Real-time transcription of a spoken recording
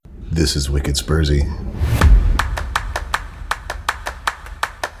This is Wicked Spursy.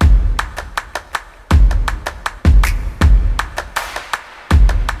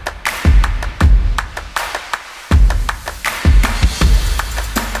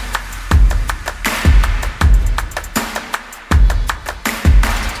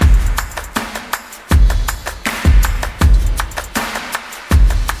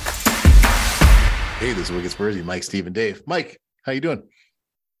 Hey, this is Wicked Spursy. Mike, Steve, and Dave. Mike, how you doing?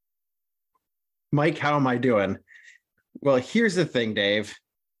 Mike, how am I doing? Well, here's the thing, Dave.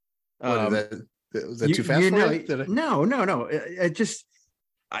 Was that too fast for you? No.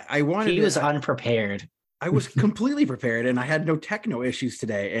 I wanted. He was unprepared. I was completely prepared, and I had no techno issues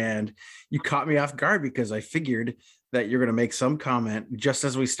today. And you caught me off guard because I figured that you're going to make some comment just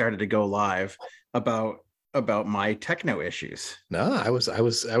as we started to go live about my techno issues. No, I was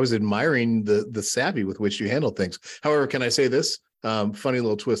admiring the savvy with which you handle things. However, can I say this? Funny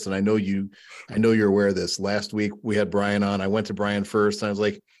little twist, and I know you're aware of this. Last week we had Brian on. I went to Brian first, and I was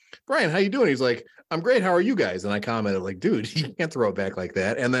like, Brian, how you doing? He's like, I'm great. How are you guys? And I commented like, dude, you can't throw it back like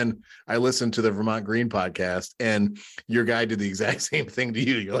that. And then I listened to the Vermont Green podcast, and your guy did the exact same thing to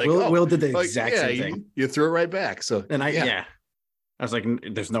you. You're like, Will did the exact same thing. You threw it right back. So and I was like,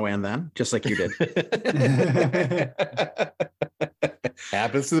 there's no and then, just like you did.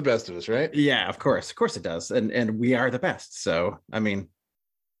 Happens to the best of us, right? Yeah, of course it does. And we are the best. So, I mean,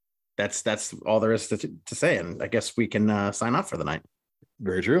 that's all there is to say. And I guess we can sign off for the night.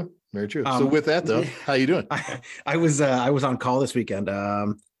 Very true. Very true. So with that though, how you doing? I was on call this weekend.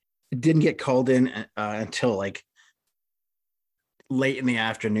 Didn't get called in until like late in the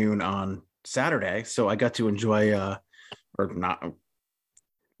afternoon on Saturday. So I got to enjoy or not.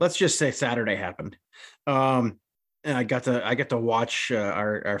 Let's just say Saturday happened. And I got to watch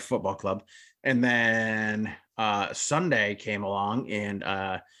our football club. And then Sunday came along,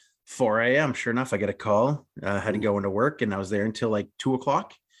 and 4 a.m. Sure enough, I get a call. Had to go into work, and I was there until like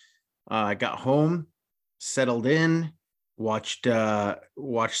 2:00. I got home, settled in, watched some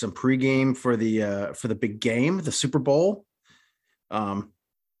pregame for the big game, the Super Bowl. And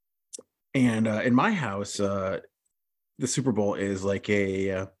in my house, the Super Bowl is like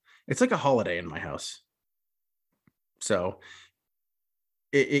it's like a holiday in my house. So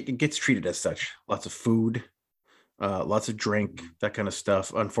it gets treated as such. Lots of food, lots of drink, that kind of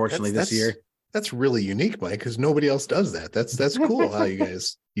stuff. Unfortunately, this year. That's really unique, Mike, because nobody else does that. That's cool how you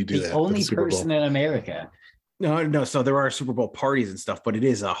do that. The only person in America. No. So there are Super Bowl parties and stuff, but it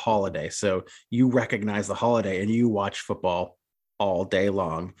is a holiday. So you recognize the holiday and you watch football all day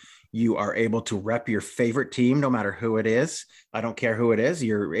long. You are able to rep your favorite team, no matter who it is. I don't care who it is.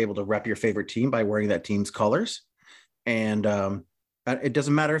 You're able to rep your favorite team by wearing that team's colors. And it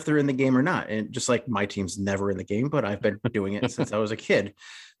doesn't matter if they're in the game or not. And just like my team's never in the game, but I've been doing it since I was a kid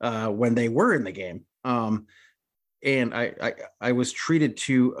when they were in the game. And I was treated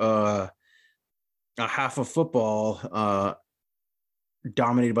to a half of football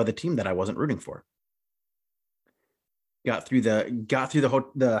dominated by the team that I wasn't rooting for. Got through the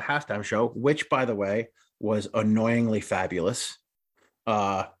halftime show, which, by the way, was annoyingly fabulous.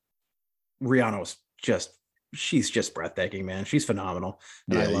 Rihanna was she's just breathtaking, man. She's phenomenal.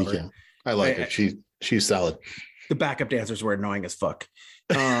 And yeah, I love her. I like her. She's solid. The backup dancers were annoying as fuck,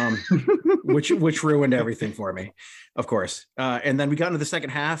 which ruined everything for me, of course. And then we got into the second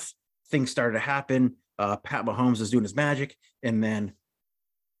half. Things started to happen. Pat Mahomes is doing his magic, and then,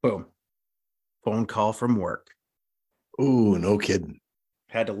 boom, phone call from work. Ooh, no kidding.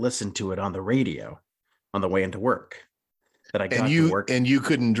 Had to listen to it on the radio on the way into work. That I got to work. And you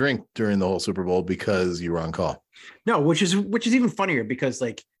couldn't drink during the whole Super Bowl because you were on call. No, which is even funnier because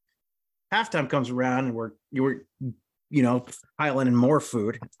like halftime comes around and you were piling in more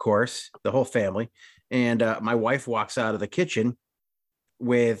food, of course, the whole family. And my wife walks out of the kitchen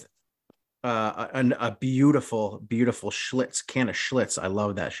with a beautiful Schlitz can of Schlitz. I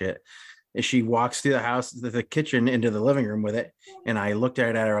love that shit. And she walks through the house, the kitchen, into the living room with it. And I looked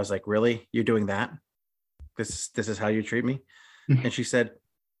at her. I was like, "Really? You're doing that? This is how you treat me?" And she said,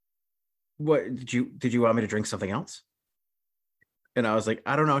 "What did you want me to drink something else?" And I was like,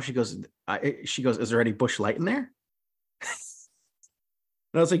 "I don't know." She goes, "Is there any Busch Light in there?"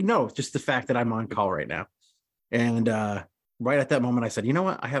 And I was like, "No, just the fact that I'm on call right now." And right at that moment, I said, "You know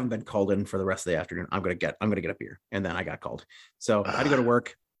what? I haven't been called in for the rest of the afternoon. I'm gonna get a beer." And then I got called, so I had to go to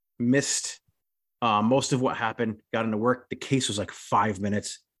work. Missed most of what happened. Got into work. The case was like 5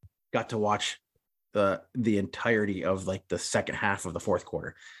 minutes. Got to watch the entirety of like the second half of the fourth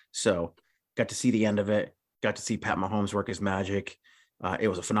quarter. So got to see the end of it. Got to see Pat Mahomes work his magic. It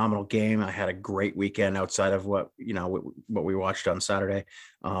was a phenomenal game. I had a great weekend outside of what we watched on Saturday.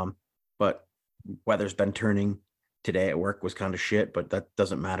 but weather's been turning. Today at work was kind of shit, but that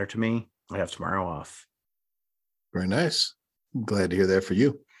doesn't matter to me. I have tomorrow off. Very nice. Glad to hear that for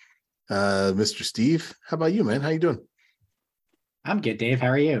you. Mr. Steve, how about you, man? How you doing? I'm good, Dave. How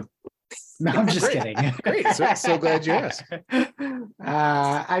are you? No, I'm just kidding. Great. So glad you asked.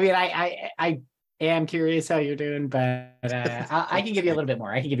 I mean, I am curious how you're doing, but I can give you a little bit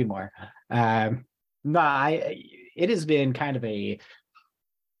more. I can give you more. It has been kind of a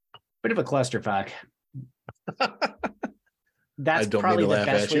bit of a clusterfuck. That's probably the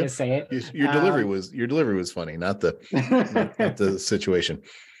best way to say it. Your delivery was funny, not the situation.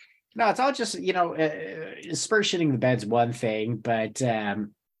 No, it's all just, Spurs shitting the bed's one thing, but I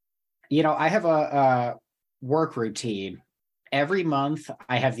have a work routine. Every month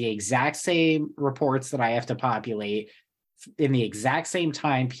I have the exact same reports that I have to populate in the exact same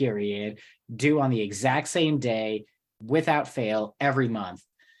time period, due on the exact same day, without fail, every month.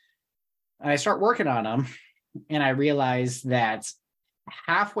 And I start working on them, and I realize that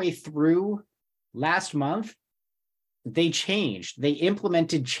halfway through last month, they changed. They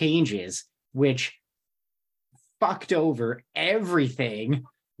implemented changes which fucked over everything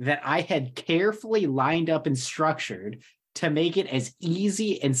that I had carefully lined up and structured to make it as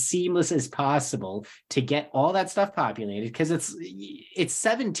easy and seamless as possible to get all that stuff populated, because it's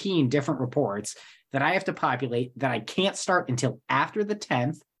 17 different reports that I have to populate that I can't start until after the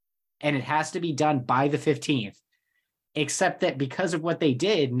 10th, and it has to be done by the 15th. Except that because of what they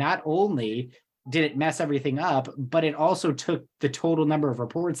did, not only did it mess everything up, but it also took the total number of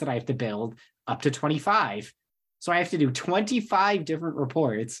reports that I have to build up to 25. So I have to do 25 different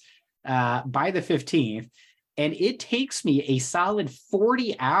reports by the 15th. And it takes me a solid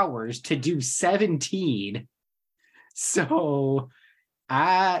 40 hours to do 17. So,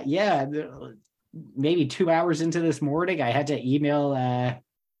 maybe 2 hours into this morning, I had to email.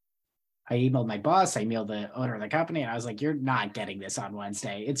 I emailed my boss. I emailed the owner of the company, and I was like, "You're not getting this on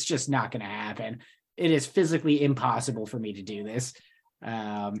Wednesday. It's just not going to happen. It is physically impossible for me to do this."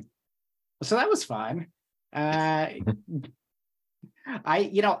 So that was fun. I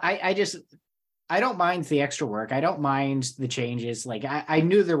don't mind the extra work. I don't mind the changes. Like I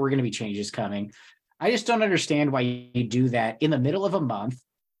knew there were going to be changes coming. I just don't understand why you do that in the middle of a month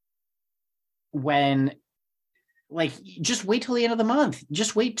when, like, just wait till the end of the month.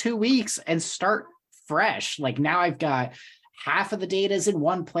 Just wait 2 weeks and start fresh. Like, now I've got half of the data is in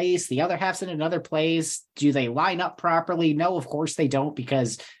one place, the other half's in another place. Do they line up properly? No, of course they don't,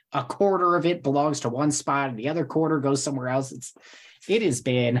 because a quarter of it belongs to one spot and the other quarter goes somewhere else. It has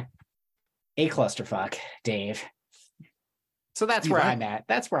been a clusterfuck, Dave. So that's where I'm at.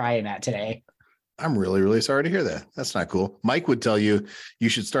 That's where I am at today. I'm really, really sorry to hear that. That's not cool. Mike would tell you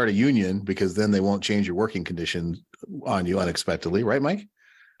should start a union, because then they won't change your working conditions on you unexpectedly. Right, Mike?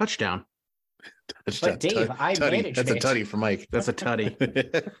 Touchdown. But Dave, I managed That's a tutty for Mike. That's a tutty.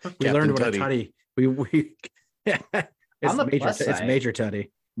 We learned what a tutty. It's major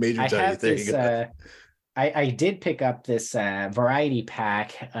tutty. Major tutty. There you go. I did pick up this variety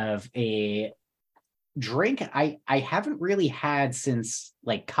pack of a drink I haven't really had since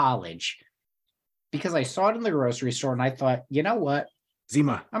like college, because I saw it in the grocery store and I thought, you know what?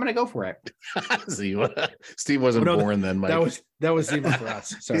 Zima. I'm going to go for it. Zima. Steve wasn't born then, Mike. That was Zima for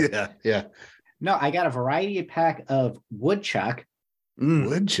us. Sorry. Yeah. No, I got a variety pack of Woodchuck.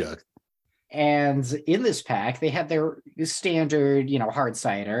 Woodchuck. And in this pack, they had their standard, hard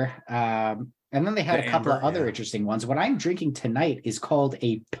cider. And then they had a couple of other interesting ones. What I'm drinking tonight is called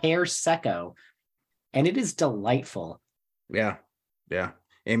a Pear Secco, and it is delightful. Yeah.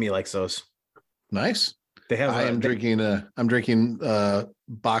 Amy likes those. Nice. I'm drinking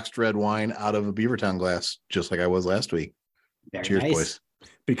boxed red wine out of a Beavertown glass, just like I was last week. Very Cheers, nice. boys.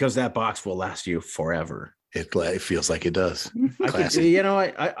 Because that box will last you forever. It feels like it does.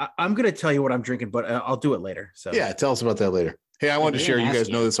 I'm going to tell you what I'm drinking, but I'll do it later. So yeah, tell us about that later. Hey, I wanted to share. You guys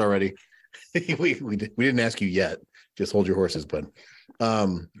know this already. we didn't ask you yet. Just hold your horses, bud.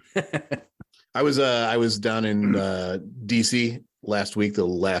 I was down in DC last week, the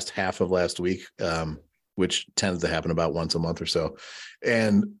last half of last week, which tends to happen about once a month or so.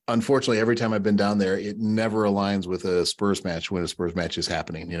 And unfortunately, every time I've been down there, it never aligns with a Spurs match when a Spurs match is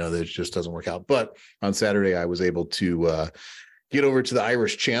happening. It just doesn't work out. But on Saturday, I was able to get over to the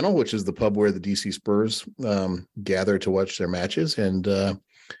Irish Channel, which is the pub where the DC Spurs gather to watch their matches. And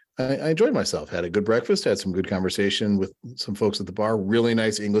I enjoyed myself, had a good breakfast, had some good conversation with some folks at the bar. Really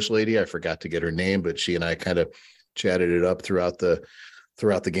nice English lady. I forgot to get her name, but she and I kind of chatted it up throughout the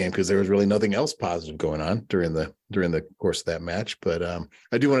game, because there was really nothing else positive going on during the course of that match. But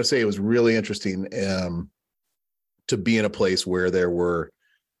I do want to say it was really interesting to be in a place where there were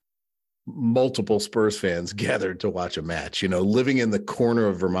multiple Spurs fans gathered to watch a match. Living in the corner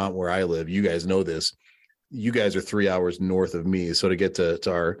of Vermont where I live, you guys know this. You guys are 3 hours north of me, so to get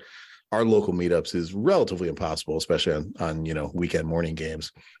to our local meetups is relatively impossible, especially on weekend morning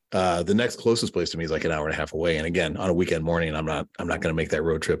games. The next closest place to me is like an hour and a half away, and again on a weekend morning, I'm not going to make that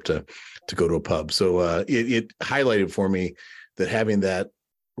road trip to go to a pub. So it highlighted for me that having that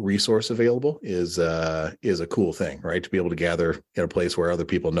resource available is a cool thing, right? To be able to gather in a place where other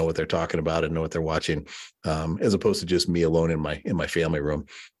people know what they're talking about and know what they're watching, as opposed to just me alone in my family room.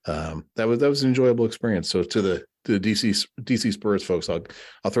 That was an enjoyable experience. So to the DC Spurs folks, I'll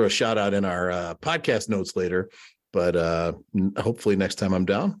throw a shout out in our podcast notes later, but hopefully next time I'm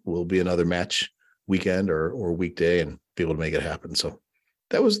down will be another match weekend or weekday and be able to make it happen. So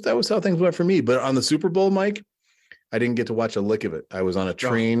that was how things went for me. But on the Super Bowl, Mike, I didn't get to watch a lick of it. I was on a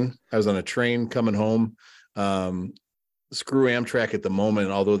train. I was on a train coming home. Screw Amtrak at the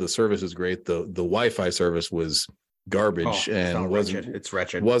moment. Although the service is great, the Wi-Fi service was garbage and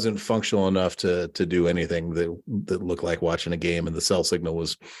wasn't functional enough to do anything that looked like watching a game, and the cell signal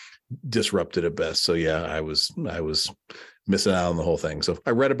was disrupted at best. So yeah, I was missing out on the whole thing. So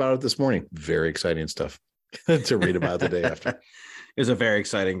I read about it this morning. Very exciting stuff to read about the day after. It was a very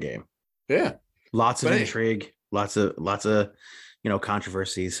exciting game. Yeah, lots of intrigue. Lots of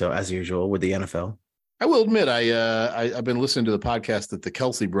controversy. So as usual with the NFL. I will admit, I've been listening to the podcast that the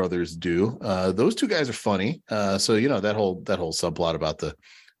Kelsey brothers do. Those two guys are funny. So that whole subplot about the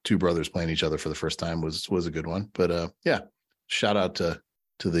two brothers playing each other for the first time was a good one. But yeah, shout out to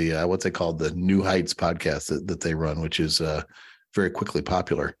the what's they called, the New Heights podcast that they run, which is very quickly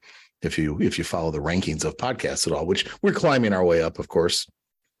popular if you follow the rankings of podcasts at all, which we're climbing our way up, of course.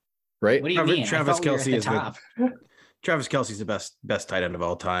 Right. What do you mean? Travis Kelce is top. Travis Kelce's the best tight end of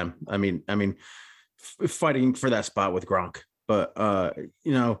all time. I mean, fighting for that spot with Gronk, but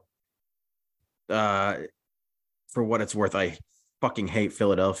for what it's worth, I fucking hate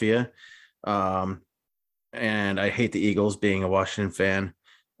Philadelphia, and I hate the Eagles. Being a Washington fan,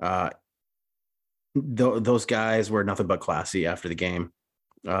 those guys were nothing but classy after the game.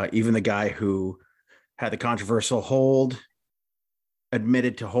 Even the guy who had the controversial hold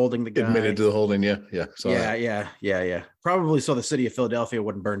admitted to holding the guy. Admitted to the holding, yeah. Yeah. Probably so the city of Philadelphia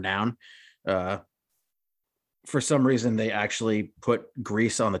wouldn't burn down. For some reason, they actually put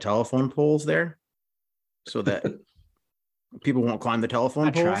grease on the telephone poles there so that people won't climb the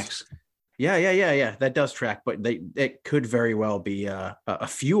telephone poles. Tracks. Yeah. That does track, but it could very well be a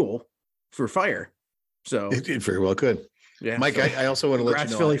fuel for fire. So it very well could. Yeah, Mike, so I also want to let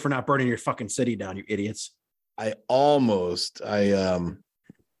you know, Philly for not burning your fucking city down, you idiots. I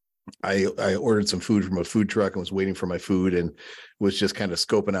ordered some food from a food truck and was waiting for my food and was just kind of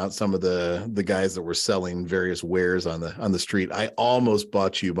scoping out some of the guys that were selling various wares on the street. I almost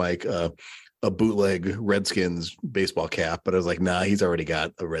bought you, Mike, a bootleg Redskins baseball cap, but I was like, nah, he's already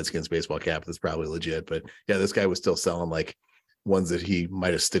got a Redskins baseball cap. That's probably legit. But yeah, this guy was still selling like ones that he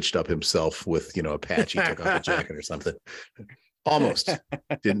might have stitched up himself with, a patch he took off the jacket or something. Almost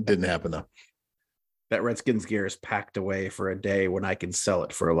didn't happen though. That Redskins gear is packed away for a day when I can sell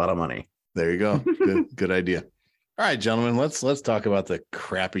it for a lot of money. There you go. Good idea. All right, gentlemen, let's talk about the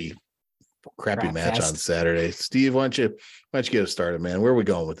crappy match on Saturday. Steve, why don't you get us started, man? Where are we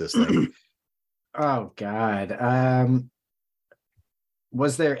going with this thing? Oh God.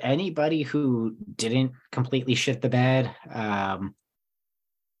 Was there anybody who didn't completely shit the bed? I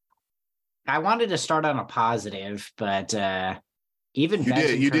wanted to start on a positive, but even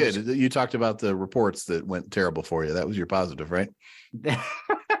you did. You talked about the reports that went terrible for you. That was your positive, right?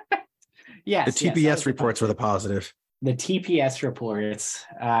 Yes. The TPS reports were the positive. The TPS reports.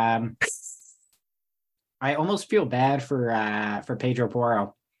 I almost feel bad for Pedro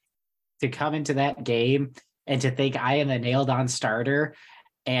Porro to come into that game and to think I am a nailed-on starter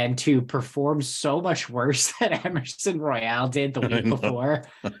and to perform so much worse than Emerson Royale did the week before.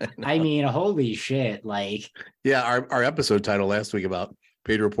 I mean, holy shit. Like, yeah, our episode title last week about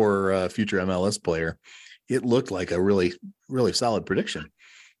Pedro Porro, future MLS player, it looked like a really, really solid prediction.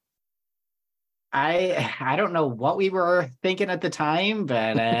 I don't know what we were thinking at the time,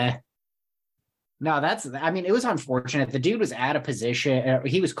 but no, it was unfortunate. The dude was out of position.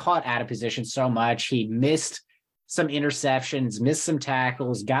 He was caught out of position so much. He missed some interceptions, missed some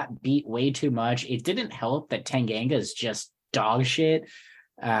tackles, got beat way too much. It didn't help that Tanganga is just dog shit.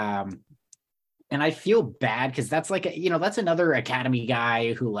 And I feel bad because that's like, that's another academy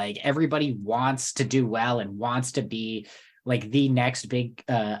guy who like everybody wants to do well and wants to be like the next big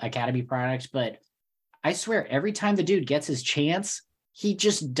academy product. But I swear every time the dude gets his chance, he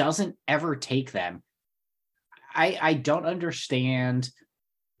just doesn't ever take them. I don't understand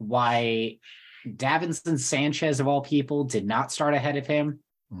why Davinson Sanchez, of all people, did not start ahead of him.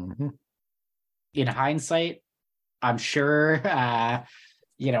 Mm-hmm. In hindsight, I'm sure,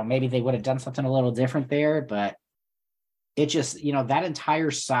 maybe they would have done something a little different there, but it just, that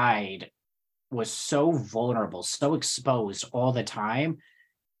entire side was so vulnerable, so exposed all the time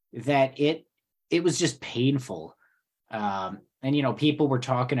that it was just painful. And people were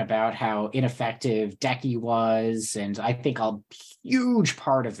talking about how ineffective Decky was, and I think a huge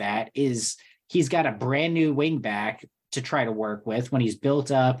part of that is he's got a brand new wing back to try to work with when he's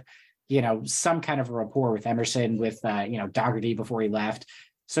built up, some kind of a rapport with Emerson, with Dougherty before he left.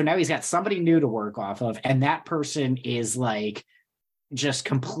 So now he's got somebody new to work off of, and that person is like just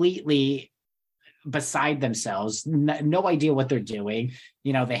completely beside themselves, no idea what they're doing.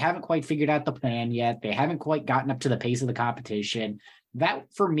 They haven't quite figured out the plan yet. They haven't quite gotten up to the pace of the competition. That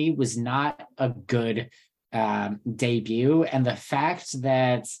for me was not a good debut. And the fact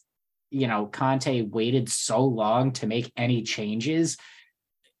that, Conte waited so long to make any changes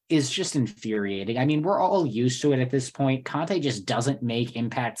is just infuriating. I mean, we're all used to it at this point. Conte just doesn't make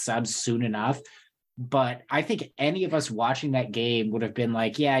impact subs soon enough. But I think any of us watching that game would have been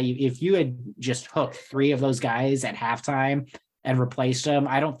like, yeah, if you had just hooked 3 of those guys at halftime and replaced them,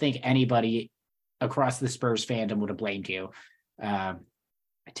 I don't think anybody across the Spurs fandom would have blamed you.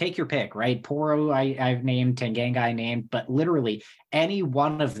 Take your pick, right? Poro, I've named, Tanganga I named, but literally any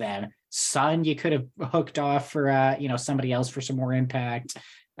one of them. Son, you could have hooked off for somebody else for some more impact.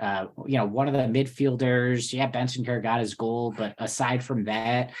 One of the midfielders, Bentancur got his goal, but aside from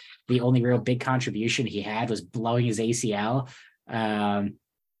that, the only real big contribution he had was blowing his ACL.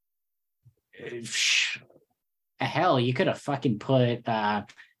 Hell, you could have fucking put a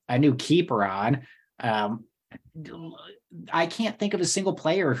new keeper on. I can't think of a single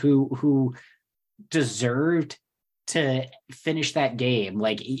player who deserved to finish that game.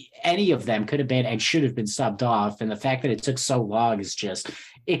 Like any of them could have been and should have been subbed off. And the fact that it took so long is just,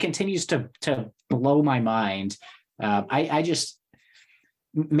 it continues to blow my mind. I just,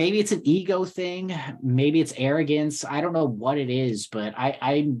 maybe it's an ego thing. Maybe it's arrogance. I don't know what it is, but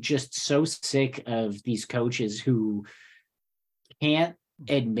I'm just so sick of these coaches who can't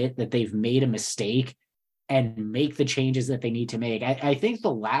admit that they've made a mistake and make the changes that they need to make. I think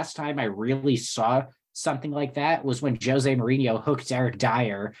the last time I really saw something like that was when Jose Mourinho hooked Eric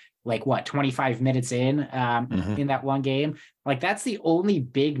Dyer, 25 minutes in that one game. Like that's the only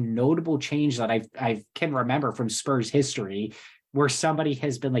big notable change that I can remember from Spurs history where somebody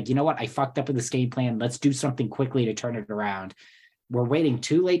has been like, you know what, I fucked up with this game plan. Let's do something quickly to turn it around. We're waiting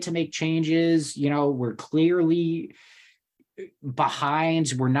too late to make changes. We're clearly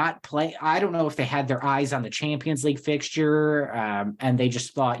behind. We're not playing. I don't know if they had their eyes on the Champions League fixture and they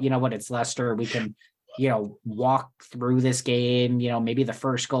just thought, you know what, it's Leicester. We can, walk through this game. Maybe the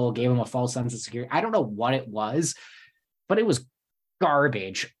first goal gave them a false sense of security. I don't know what it was, but it was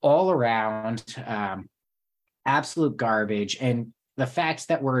garbage all around. Absolute garbage. And the fact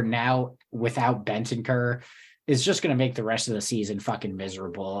that we're now without Bentancur is just going to make the rest of the season fucking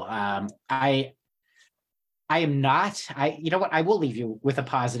miserable. I am not, you know what, I will leave you with a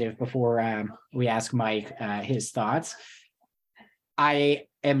positive before we ask Mike his thoughts. I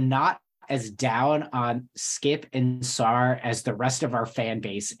am not as down on Skip and Sarr as the rest of our fan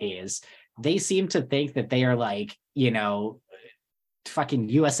base is. They seem to think that they are fucking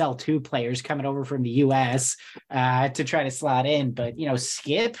USL 2 players coming over from the US to try to slot in. But,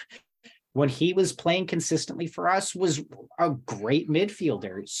 Skip, when he was playing consistently for us, was a great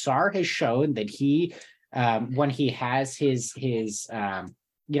midfielder. Sarr has shown that he, when he has his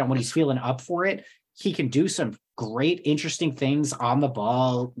when he's feeling up for it, he can do some great, interesting things on the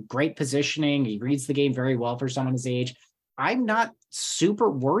ball, great positioning. He reads the game very well for someone his age. I'm not super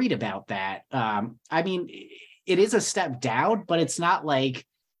worried about that. I mean, it is a step down, but it's not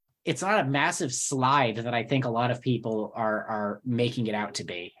a massive slide that I think a lot of people are making it out to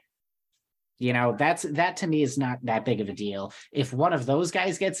be. That to me is not that big of a deal. If one of those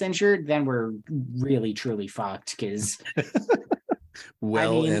guys gets injured, then we're really, truly fucked because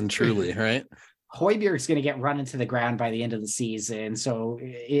and truly, right? Højbjerg's going to get run into the ground by the end of the season. So,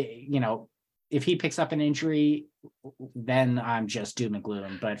 if he picks up an injury, then I'm just doom and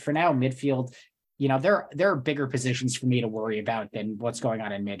gloom. But for now, midfield, there are bigger positions for me to worry about than what's going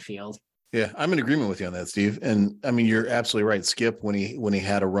on in midfield. Yeah, I'm in agreement with you on that, Steve. And I mean, you're absolutely right. Skip, when he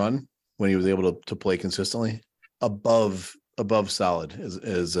had a run, when he was able to play consistently, above solid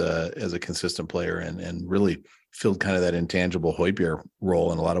as a consistent player and really filled kind of that intangible Højbjerg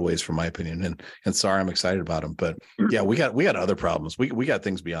role in a lot of ways, from my opinion. And sorry, I'm excited about him, but yeah, we got other problems. We got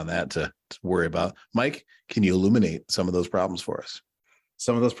things beyond that to worry about. Mike, can you illuminate some of those problems for us?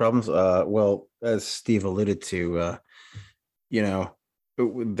 some of those problems. Well, as Steve alluded to, you know,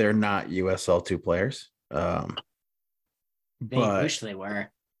 they're not USL2 players. They But wish they were.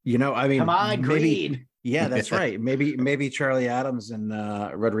 you know, I Come mean, on, maybe, Green. yeah, that's right. Maybe Charlie Adams and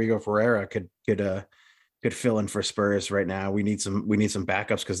Rodrigo Ferreira could fill in for Spurs right now. We need some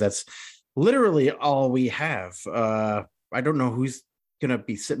backups because that's literally all we have. I don't know who's gonna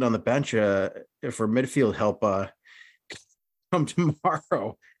be sitting on the bench for midfield help come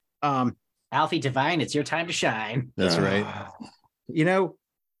tomorrow. Alfie Devine, it's your time to shine. That's right. You know,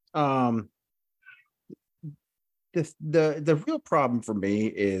 the real problem for me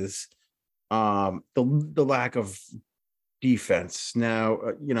is the lack of defense. Now,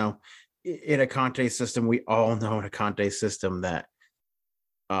 you know, in a Conte system, we all know in a Conte system that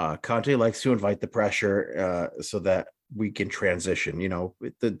Conte likes to invite the pressure so that we can transition. You know,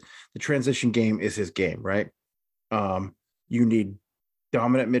 the transition game is his game, right? You need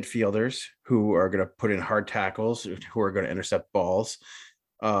dominant midfielders who are going to put in hard tackles, who are going to intercept balls,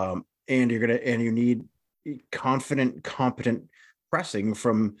 and you need confident, competent pressing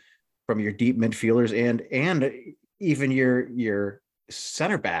from your deep midfielders and even your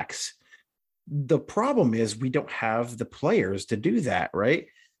center backs. The problem is we don't have the players to do that, right?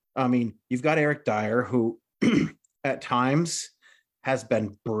 I mean, you've got Eric Dyer, who at times has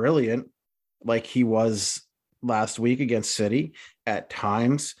been brilliant, like he was last week against City. At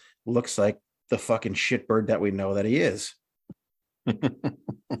times looks like the fucking shitbird that we know that he is.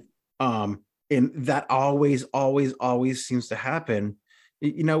 And that always seems to happen,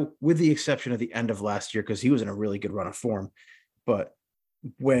 you know, with the exception of the end of last year, because he was in a really good run of form. But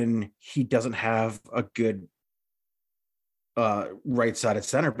when he doesn't have a good right-sided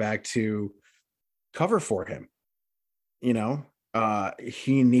center back to cover for him, you know,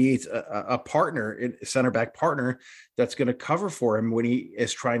 he needs a partner, a center back partner that's going to cover for him when he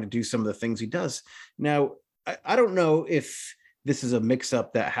is trying to do some of the things he does. Now, I don't know if this is a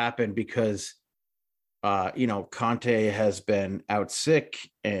mix-up that happened because you know, Conte has been out sick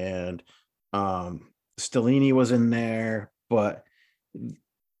and Stellini was in there, but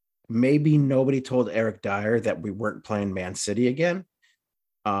maybe nobody told Eric Dyer that we weren't playing Man City again,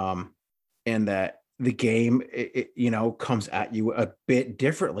 and that the game, you know, comes at you a bit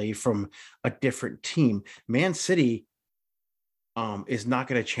differently from a different team. Man City is not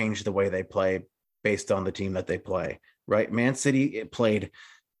going to change the way they play based on the team that they play, right? Man City played,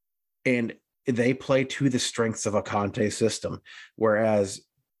 and they play to the strengths of a Conte system, whereas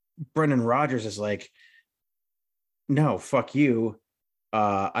Brendan Rodgers is like, no, fuck you.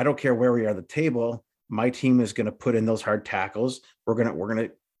 I don't care where we are at the table. My team is going to put in those hard tackles. We're going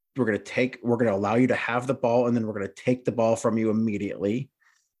to allow you to have the ball, and then we're going to take the ball from you immediately.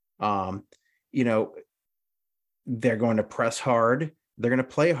 You know, they're going to press hard. They're going to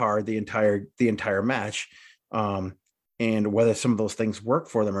play hard the entire match. And whether some of those things work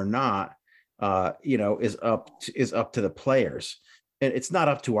for them or not, you know, is up to the players. And it's not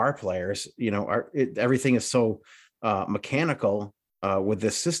up to our players. You know, everything is so mechanical with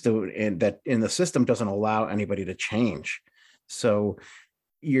this system, and the system doesn't allow anybody to change. So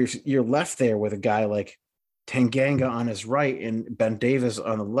you're left there with a guy like Tanganga on his right and Ben Davies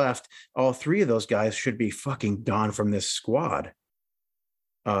on the left. All three of those guys should be fucking gone from this squad.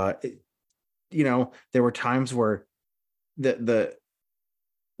 You know, there were times where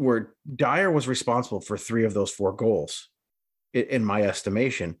where Dyer was responsible for 3 of those 4 goals, in my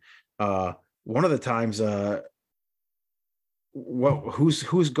estimation. One of the times,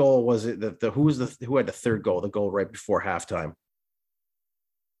 whose goal was it? Who had the third goal? The goal right before halftime.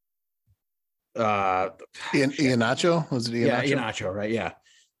 Iheanacho? Was it Iheanacho? Yeah, Iheanacho, right?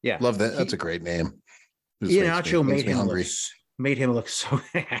 Yeah. Love that. That's a great name. Iheanacho made him look so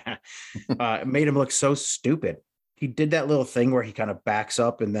made him look so stupid. He did that little thing where he kind of backs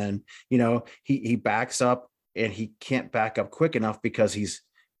up, and then, you know, he backs up and he can't back up quick enough because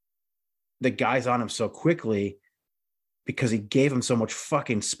the guy's on him so quickly because he gave him so much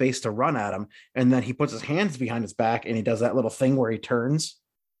fucking space to run at him. And then he puts his hands behind his back and he does that little thing where he turns.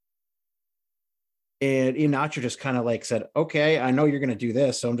 And Iheanacho just kind of like said, okay, I know you're going to do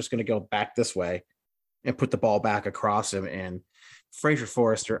this, so I'm just going to go back this way and put the ball back across him. And Fraser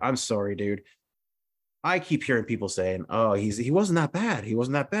Forrester, I'm sorry, dude. I keep hearing people saying, oh, he wasn't that bad. He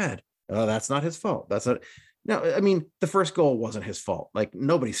wasn't that bad. Oh, that's not his fault. No, I mean, the first goal wasn't his fault. Like,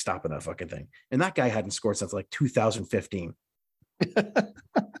 nobody's stopping that fucking thing. And that guy hadn't scored since like 2015.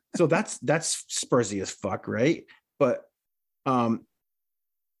 So that's Spursy as fuck, right? But the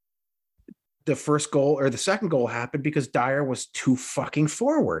first goal or the second goal happened because Dyer was too fucking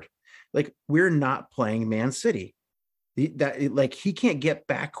forward. Like, we're not playing Man City. He can't get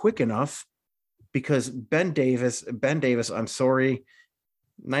back quick enough because Ben Davis, I'm sorry,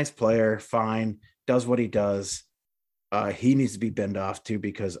 nice player, fine, does what he does. He needs to be binned off too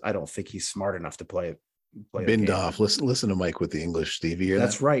because I don't think he's smart enough to play Binned off. Listen to Mike with the English, Steve. You hear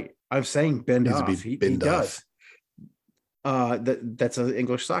That's that? right. I'm saying binned Needs to off. be He binned does. off. That's an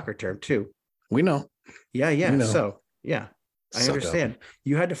English soccer term too. We know. Yeah. We know. So yeah, I Suck understand.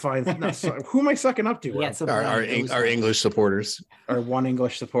 You had to find who am I sucking up to? Yeah, Our English supporters. Our one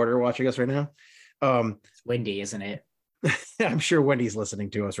English supporter watching us right now. It's windy, isn't it? I'm sure Wendy's listening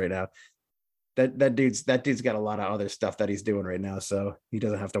to us right now. That dude's got a lot of other stuff that he's doing right now, so he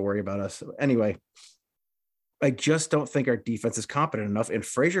doesn't have to worry about us. Anyway, I just don't think our defense is competent enough, and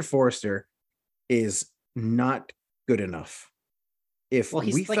Fraser Forrester is not good enough. If Well,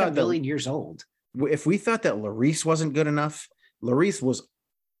 he's we like thought a million years old. if we thought that Larice wasn't good enough, Larice was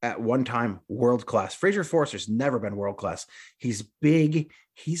at one time world class. Fraser Forrester's never been world class. He's big.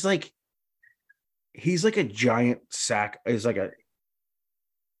 He's like a giant sack. He's like a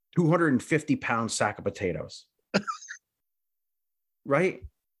 250-pound sack of potatoes. Right?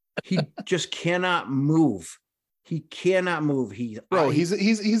 He just cannot move. He cannot move.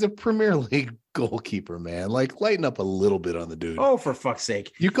 He's a Premier League goalkeeper, man. Like, lighten up a little bit on the dude. oh, for fuck's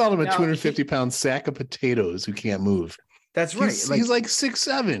sake. You called him a No, 250-pound sack of potatoes who can't move. That's right. He's like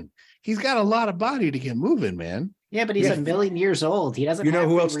 6'7". He's got a lot of body to get moving, man. Yeah, but he's a million years old. He doesn't. You know have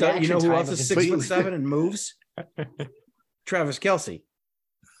who the else? You reaction know who time else of is his 6'7" feet. and moves? Travis Kelce.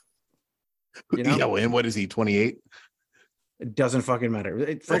 You know? Yeah, and what is he? 28? It doesn't fucking matter.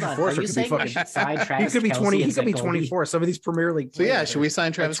 Hold Fraser on, Forrester are you could be saying we fucking. should sign He Travis could be 20. Kelce He as could a be goalie? 24. Some of these Premier League. So yeah, players should are- we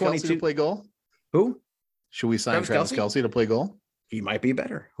sign Travis Kelce 22. to play goal? Who? Should we sign Travis Travis Kelce? Kelce to play goal? He might be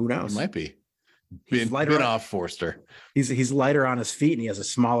better. Who He knows? might be. He's lighter on- off Forster. He's lighter on his feet and he has a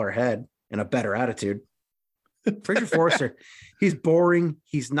smaller head and a better attitude. Fraser Forrester, he's boring.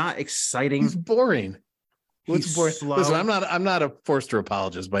 He's not exciting. He's boring. What's He's boring? slow. Listen, I'm not a Forster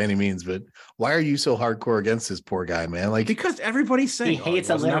apologist by any means, but why are you so hardcore against this poor guy, man? Like, Because everybody's saying He hates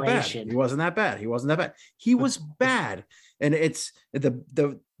wasn't that bad. alliteration. He wasn't that bad. He wasn't that bad. He was bad. And it's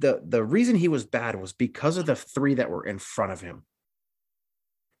the reason he was bad was because of the three that were in front of him.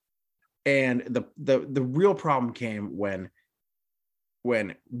 And the real problem came when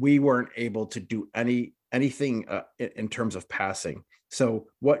we weren't able to do anything in terms of passing. So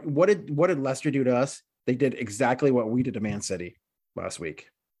what did Leicester do to us? They did exactly what we did to Man City last week.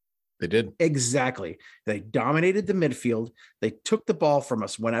 they did. Exactly. They dominated the midfield. They took the ball from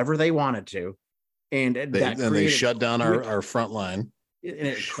us whenever they wanted to. And They shut down our front line. and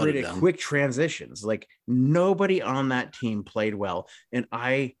it shut it created down. quick transitions. Like nobody on that team played well. And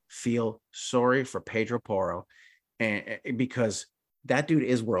I feel sorry for Pedro Porro and because that dude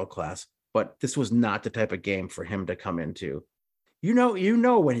is world class, but this was not the type of game for him to come into. You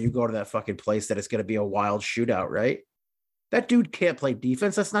know when you go to that fucking place that it's going to be a wild shootout, right? That dude can't play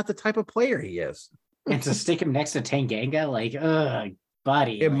defense. That's not the type of player he is. And to stick him next to Tanganga, like,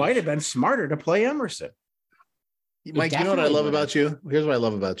 buddy. It like, might have been smarter to play Emerson. Mike, you know what I definitely love would've. about you? Here's what I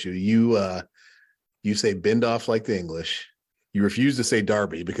love about you. You say binned off like the English. You refuse to say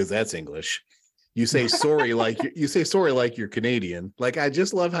Derby because that's English. You say sorry like you're Canadian. Like, I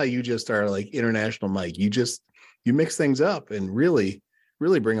just love how you just are like international Mike. You mix things up and really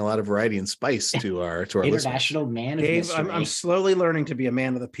bring a lot of variety and spice to our listeners. international man of Dave, mystery. I'm slowly learning to be a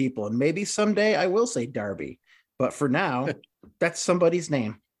man of the people, and maybe someday I will say Darby. But for now, that's somebody's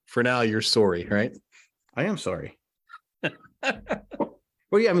name. For now, you're sorry, right? I am sorry. What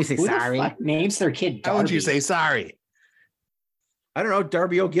do you want me to say? Who the Sorry. fuck names their kid How would you Darby? say sorry? I don't know.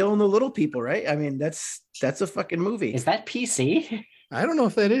 Darby O'Gill and the Little People, right? I mean, that's a fucking movie. Is that PC? I don't know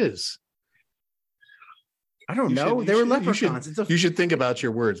if that is. I don't You know. should- They you were should- you should- leprechauns. You should think about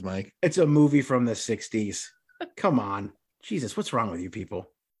your words, Mike. It's a movie from the 60s. Come on. Jesus, what's wrong with you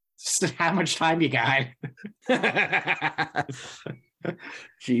people? How much time you got?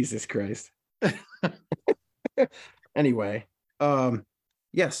 Jesus Christ. Anyway,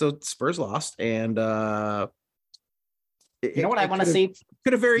 yeah, so Spurs lost, and You know what I want to see?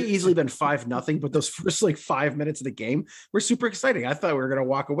 could have very easily been 5-0, but those first like 5 minutes of the game were super exciting. I thought we were going to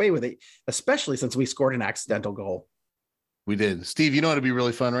walk away with it, especially since we scored an accidental goal. We did. Steve, you know what would be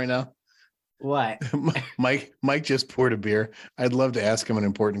really fun right now? What? Mike just poured a beer. I'd love to ask him an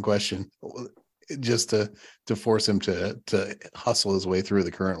important question just to force him to hustle his way through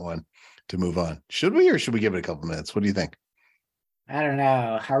the current one to move on. Should we, or should we give it a couple minutes? What do you think? I don't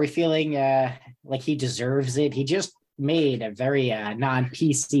know. Are we feeling like he deserves it? He just made a very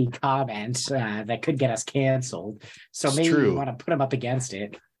non-PC comment that could get us canceled. So It's maybe we true. want to put him up against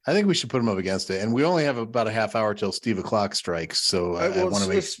it. I think we should put them up against it. And we only have about a half hour till Steve o'clock strikes. So I want to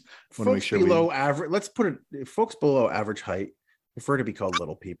make folks sure below average. Let's put it. Folks below average height prefer to be called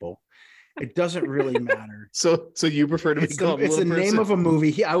little people. It doesn't really matter. So you prefer to be called it's the little name person? of a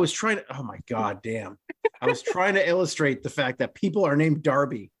movie. I was trying to. Oh my god, damn! I was trying to illustrate the fact that people are named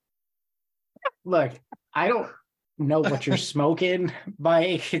Darby. Look, I don't know what you're smoking,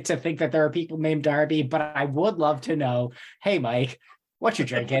 Mike, to think that there are people named Darby, but I would love to know. Hey, Mike, what you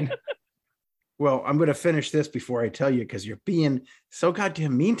drinking? Well, I'm going to finish this before I tell you because you're being so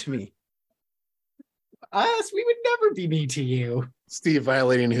goddamn mean to me. Us, we would never be mean to you. Steve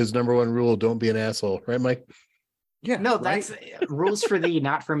violating his number one rule: don't be an asshole, right, Mike? Yeah, No, right? that's rules for thee,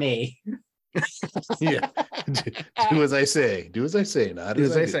 not for me. Yeah. Do as I say. Do as I say. Not Do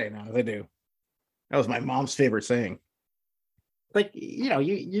as as I I do. say. No, they do. That was my mom's favorite saying. Like, you know,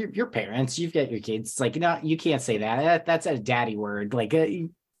 your parents, you've got your kids. It's like, no, you can't say that. That's a daddy word. Like,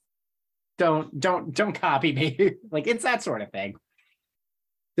 don't copy me. Like, it's that sort of thing.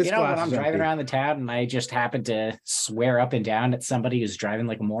 This You know, when glass I'm is driving empty. around the town and I just happen to swear up and down at somebody who's driving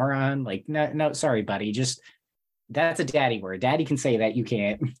like a moron, like, no, sorry, buddy. Just that's a daddy word. Daddy can say that. You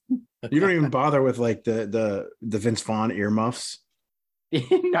can't. You don't even bother with like the Vince Vaughn earmuffs.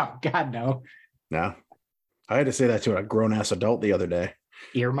 No, God, no. No, I had to say that to a grown ass adult the other day.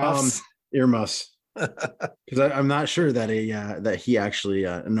 Earmuffs. Earmuffs, because I'm not sure that he actually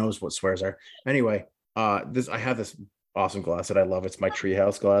knows what swears are. Anyway, I have this awesome glass that I love. It's my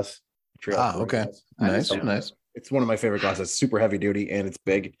Treehouse glass. Okay. Glass. Nice, So- nice. It's one of my favorite glasses. It's super heavy duty and it's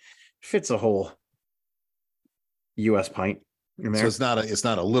big. Fits a whole U.S. pint in there. So it's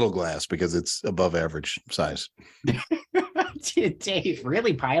not a little glass because it's above average size. Dave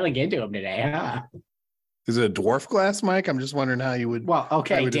really piling into him today, huh? Is it a dwarf glass, Mike? I'm just wondering how you would. Well, how you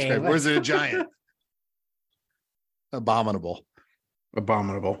okay, would describe Dave. it. Or is it a giant? Abominable.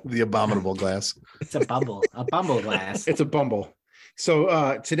 Abominable. The abominable glass. It's a bumble glass. It's a bumble.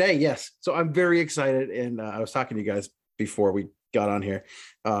 So today, yes. So I'm very excited, and I was talking to you guys before we got on here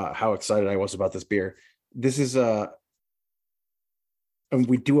how excited I was about this beer. This is and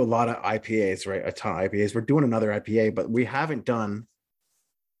we do a lot of IPAs, right? A ton of IPAs. We're doing another IPA, but we haven't done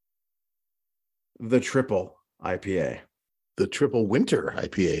the triple IPA. The triple winter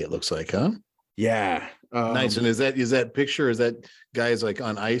IPA, it looks like, huh? Yeah. Nice. And is that picture? Is that guys like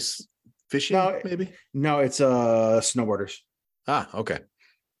on ice fishing? No, maybe. No, it's snowboarders. Ah, okay.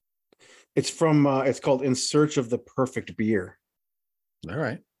 It's from it's called In Search of the Perfect Beer. All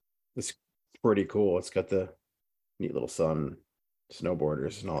right. It's pretty cool. It's got the neat little sun,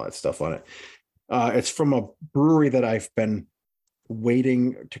 snowboarders, and all that stuff on it. It's from a brewery that I've been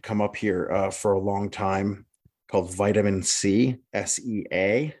waiting to come up here for a long time, called Vitamin C,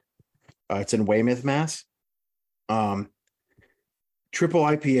 SEA. It's in Weymouth, Mass. Triple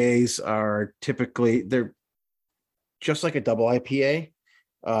IPAs are typically, they're just like a double IPA,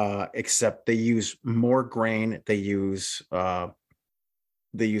 except they use more grain, they use more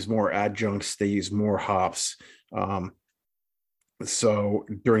adjuncts, they use more hops. So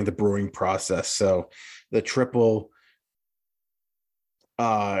during the brewing process, so the triple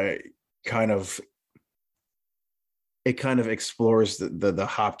kind of explores the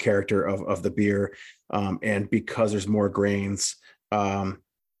hop character of the beer, and because there's more grains,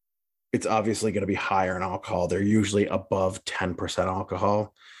 it's obviously going to be higher in alcohol. They're usually above 10%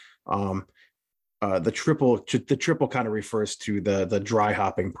 alcohol. The triple kind of refers to the dry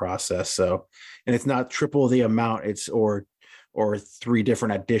hopping process. So, and it's not triple the amount, it's or three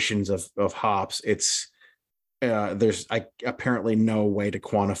different additions of hops. It's there's apparently no way to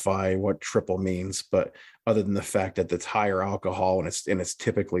quantify what triple means, but other than the fact that it's higher alcohol and it's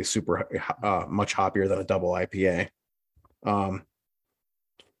typically super much hoppier than a double IPA.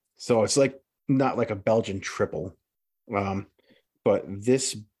 So it's like not like a Belgian triple, but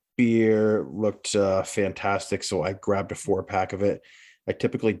this beer looked fantastic, so I grabbed a 4-pack of it. I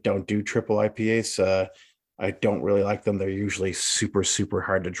typically don't do triple IPAs. I don't really like them. They're usually super, super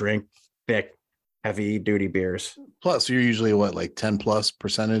hard to drink, thick, heavy duty beers. Plus, you're usually what, like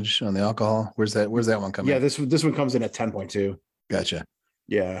 10+% on the alcohol? Where's that one coming? Yeah, this one comes in at 10.2. Gotcha.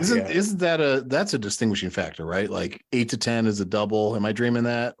 Yeah. Isn't that that's a distinguishing factor, right? Like 8 to 10 is a double. Am I dreaming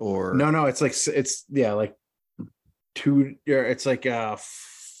that? Or No, it's like like 2. It's like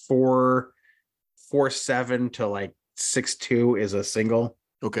 4.7 to like 6.2 is a single.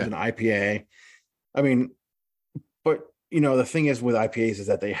 Okay. Is an IPA. I mean, but the thing is with IPAs is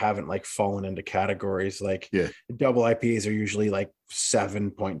that they haven't like fallen into categories. Like double IPAs are usually like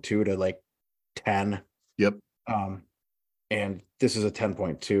 7.2 to like 10. Yep. and this is a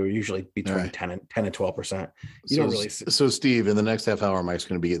 10.2, usually between All right. 10 and 12%. You So, don't really so Steve, in the next half hour, Mike's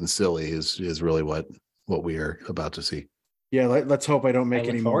going to be getting silly. Is really what we are about to see. Yeah, let's hope I don't make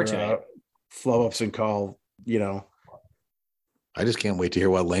look any forward more to it. flow ups and call, I just can't wait to hear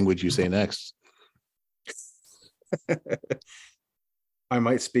what language you say next. I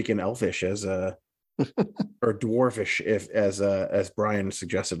might speak in Elfish as or Dwarfish as Brian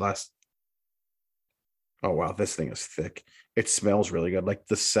suggested last. Oh wow, this thing is thick. It smells really good. Like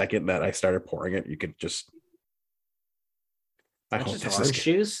the second that I started pouring it, you could just. I That's hope just this is orange good.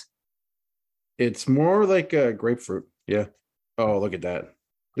 juice. It's more like a grapefruit. Yeah. Oh, look at that.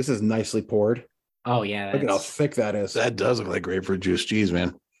 This is nicely poured. Oh yeah, Look at how that's thick that is. That does look like grapefruit juice. Jeez,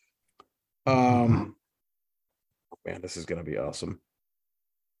 man. Man, this is gonna be awesome.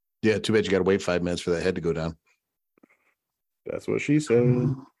 Yeah, too bad you got to wait 5 minutes for that head to go down. That's what she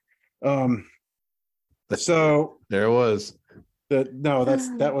said. So There it was.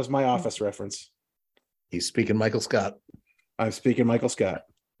 that was my Office reference. He's speaking Michael Scott. I'm speaking Michael Scott.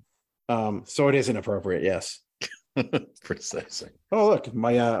 So it is inappropriate, yes. Precisely. Oh look,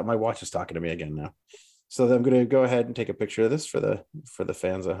 my watch is talking to me again now. So then I'm gonna go ahead and take a picture of this for the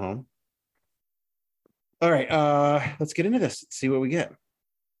fans at home. All right, let's get into this. See what we get.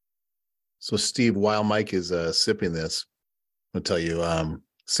 So, Steve, while Mike is sipping this, I'll tell you,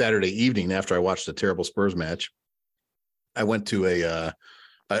 Saturday evening after I watched the terrible Spurs match, I went to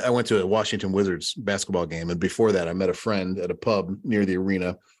a Washington Wizards basketball game, and before that, I met a friend at a pub near the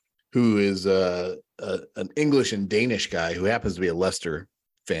arena, who is an English and Danish guy who happens to be a Leicester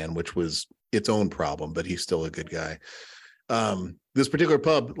fan, which was its own problem, but he's still a good guy. This particular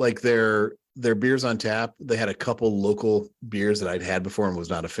pub, like their beers on tap, they had a couple local beers that I'd had before and was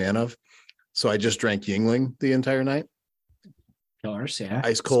not a fan of. So I just drank Yingling the entire night. killers. Yeah,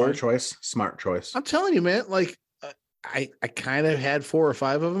 Ice cold. Smart choice. I'm telling you, man, like I kind of had 4 or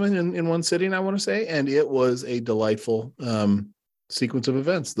 5 of them in one sitting, I want to say, and it was a delightful sequence of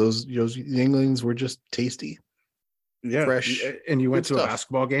events. Those Yinglings were just tasty. Yeah, fresh, and you went to good a stuff.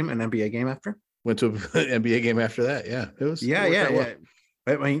 basketball game, an NBA game after? Went to an NBA game after that. Yeah, it was. Yeah, it yeah, worked out yeah.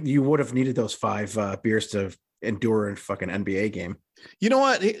 well. I mean, you would have needed those 5 beers to endure a fucking NBA game. You know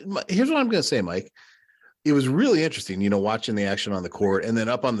what? Here's what I'm going to say, Mike. It was really interesting, watching the action on the court, and then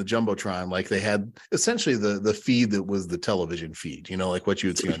up on the Jumbotron, like they had essentially the feed that was the television feed, like what you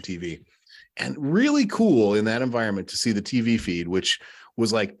would see on TV. And really cool in that environment to see the TV feed, which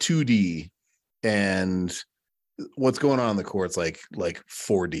was like 2D, and what's going on the court's like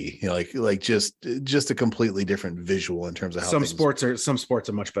 4D, like just a completely different visual in terms of how some sports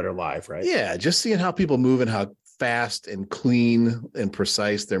are much better live, right? Yeah, just seeing how people move and how fast and clean and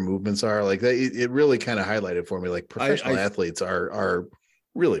precise their movements are, like that, it really kind of highlighted for me, like professional athletes are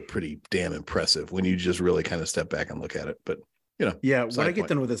really pretty damn impressive when you just really kind of step back and look at it. But yeah, when I get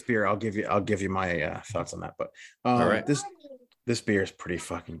done with this beer, I'll give you my thoughts on that. But all right, this beer is pretty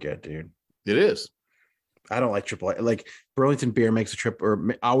fucking good, dude. It is. I don't like triple. Like Burlington Beer makes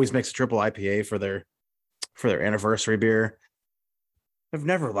always makes a triple IPA for their anniversary beer. I've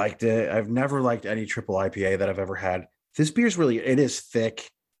never liked it. I've never liked any triple IPA that I've ever had. This beer's it is thick.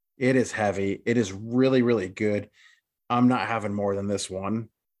 It is heavy. It is really, really good. I'm not having more than this one.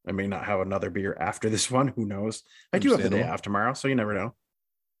 I may not have another beer after this one. Who knows? I do have the day off tomorrow, so you never know.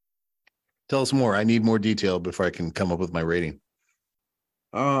 Tell us more. I need more detail before I can come up with my rating.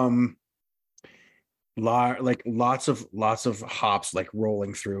 Like lots of hops like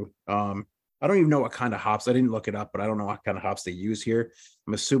rolling through. I don't even know what kind of hops. I didn't look it up, but I don't know what kind of hops they use here.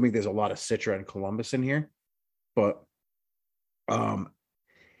 I'm assuming there's a lot of Citra and Columbus in here, but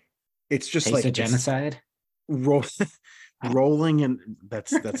it's just Taste like of genocide. Rolling, and that's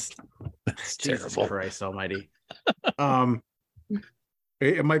That's Jesus terrible. Christ Almighty.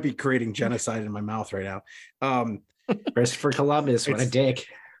 It might be creating genocide in my mouth right now. Christopher Columbus, what a dick.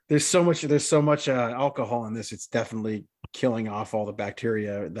 There's so much alcohol in this. It's definitely killing off all the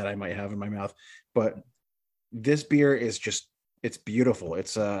bacteria that I might have in my mouth. But this beer is it's beautiful.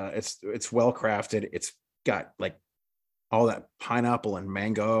 It's well crafted. It's got like all that pineapple and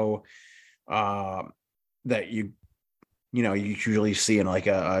mango that you usually see in like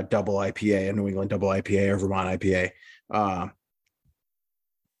a double IPA, a New England double IPA or Vermont IPA.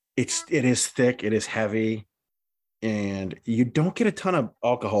 It is thick, it is heavy, and you don't get a ton of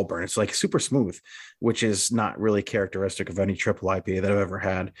alcohol burn. It's like super smooth, which is not really characteristic of any triple IPA that I've ever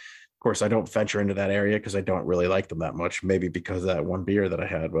had. Of course, I don't venture into that area because I don't really like them that much, maybe because of that one beer that I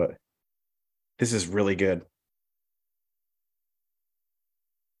had, but this is really good.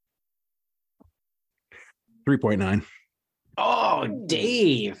 .9. Oh,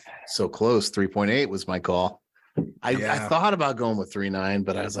 Dave. So close. 3.8 was my call. I Yeah. thought about going with 3.9,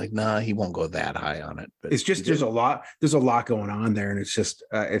 but I was like, nah, he won't go that high on it. But It's just he there's did. a lot going on there, and it's just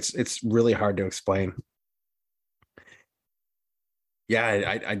it's really hard to explain.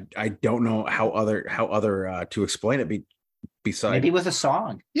 Yeah, I don't know how other to explain it besides. Maybe with a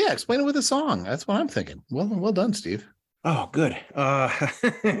song. Yeah, explain it with a song. That's what I'm thinking. Well done, Steve. Oh, good.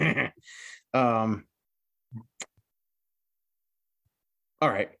 Um, all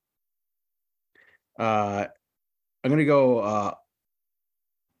right. I'm gonna go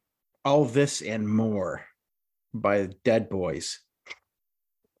All This and More by the Dead Boys,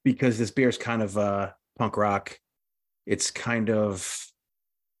 because this beer is kind of punk rock. It's kind of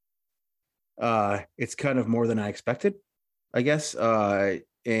more than I expected, I guess.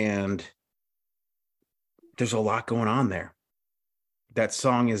 And there's a lot going on there. That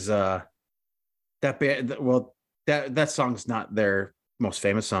song is that band, well, that song's not their most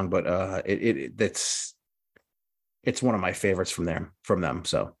famous song, but it's one of my favorites from them.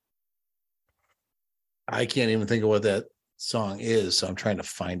 So I can't even think of what that song is, so I'm trying to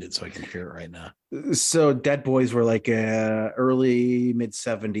find it so I can hear it right now. So Dead Boys were like a early mid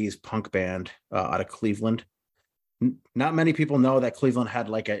 70s punk band out of Cleveland. Not many people know that Cleveland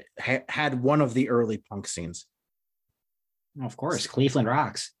had one of the early punk scenes. Of course, Cleveland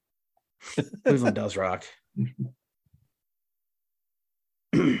rocks. Cleveland does rock.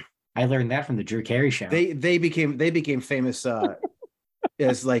 I learned that from the Drew Carey show. They became famous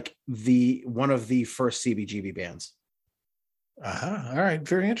as like one of the first CBGB bands. All right,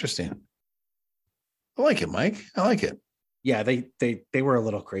 very interesting. I like it, Mike. I like it. Yeah, they were a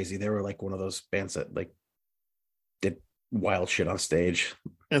little crazy. They were like one of those bands that like did wild shit on stage.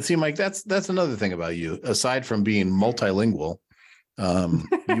 And see, Mike, that's another thing about you. Aside from being multilingual,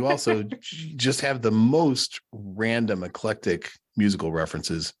 you also just have the most random, eclectic musical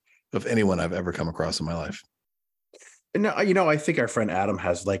references of anyone I've ever come across in my life. And I think our friend Adam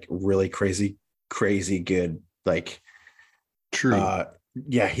has like really crazy good like True.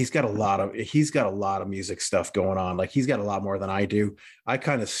 Yeah, he's got a lot of music stuff going on. Like he's got a lot more than I do. I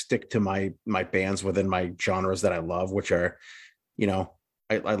kind of stick to my bands within my genres that I love, which are,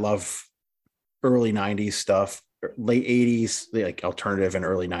 I love early 90s stuff, late 80s, like alternative and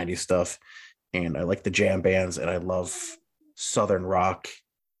early 90s stuff. And I like the jam bands, and I love Southern rock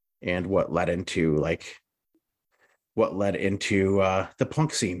and what led into the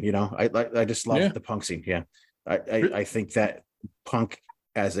punk scene. I just love the punk scene. Yeah. I think that punk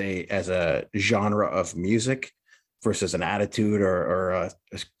as a genre of music versus an attitude or a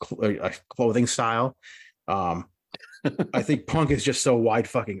clothing style. I think punk is just so wide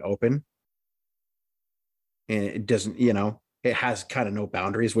fucking open, and it doesn't, it has kind of no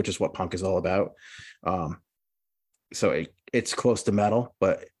boundaries, which is what punk is all about. So it's close to metal,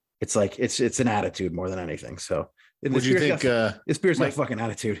 but it's like, it's an attitude more than anything. So what do you think? This beer's got Mike, fucking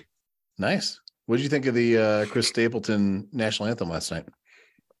attitude. Nice. What did you think of the Chris Stapleton national anthem last night?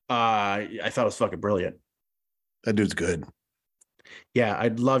 I thought it was fucking brilliant. That dude's good. Yeah,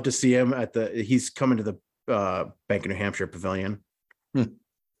 I'd love to see him he's coming to the Bank of New Hampshire Pavilion.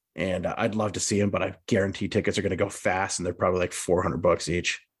 And I'd love to see him, but I guarantee tickets are going to go fast, and they're probably like $400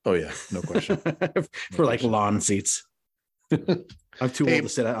 each. Oh yeah, no question. For like lawn seats. I'm too old to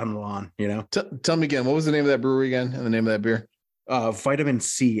sit on the lawn, Tell me again, what was the name of that brewery again, and the name of that beer? Vitamin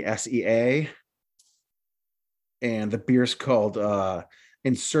C, SEA. And the beer's called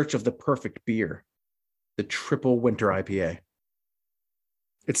In Search of the Perfect Beer, the Triple Winter IPA.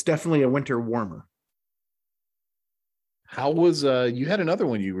 It's definitely a winter warmer. How was you had another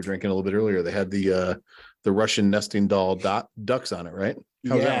one you were drinking a little bit earlier? They had the Russian nesting doll ducks on it, right?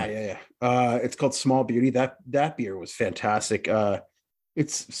 Yeah. It's called Small Beauty. That beer was fantastic.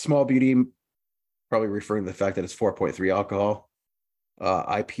 It's Small Beauty, probably referring to the fact that it's 4.3 alcohol.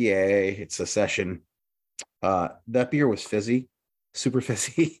 IPA, it's a session. That beer was fizzy, super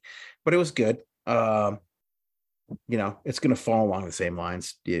fizzy, but it was good. It's going to fall along the same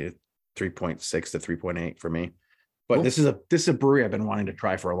lines, 3.6 to 3.8 for me. But cool. This is a brewery I've been wanting to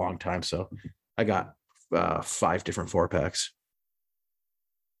try for a long time. So I got 5 different 4-packs.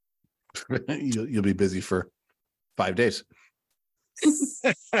 You'll be busy for 5 days.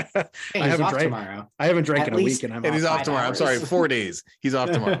 Hey, I haven't drank in a week, and he's off tomorrow. I'm sorry, 4 days. He's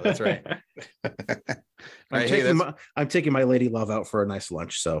off tomorrow. That's right. I'm taking my lady love out for a nice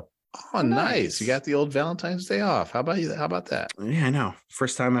lunch. So, nice. You got the old Valentine's Day off. How about you? How about that? Yeah, I know.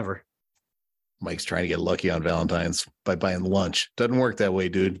 First time ever. Mike's trying to get lucky on Valentine's by buying lunch. Doesn't work that way,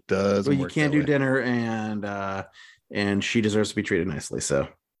 dude. Doesn't. Well, you can't do dinner, and she deserves to be treated nicely. So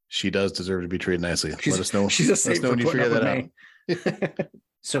she does deserve to be treated nicely. Let us know. She's a saint when you figure that out.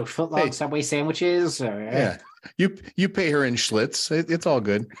 So footlong Subway sandwiches. Yeah. You pay her in Schlitz. It's all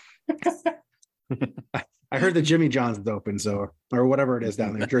good. I heard the Jimmy John's is open, so or whatever it is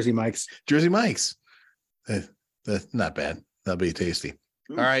down there, Jersey Mike's. Jersey Mike's. Not bad. That'll be tasty.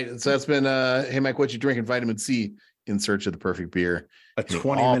 All right. So that's been hey Mike, what you drinking? Vitamin C in search of the perfect beer. A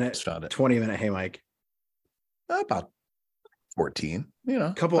 20 minute hey Mike. About 14.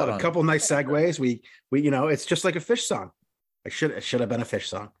 A couple nice segues. We it's just like a Fish song. It should have been a Fish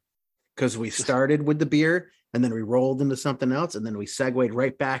song. Because we started with the beer and then we rolled into something else and then we segued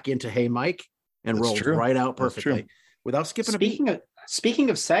right back into hey Mike and rolled right out perfectly without skipping a beat. Speaking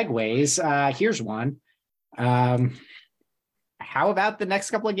of segues, here's one. How about the next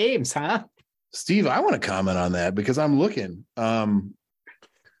couple of games, huh? Steve, I want to comment on that because I'm looking.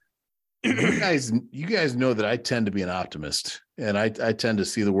 You guys know that I tend to be an optimist and I tend to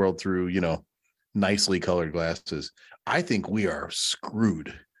see the world through, nicely colored glasses. I think we are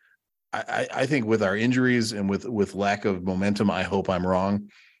screwed. I think with our injuries and with lack of momentum, I hope I'm wrong.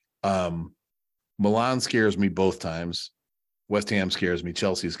 Milan scares me both times. West Ham scares me.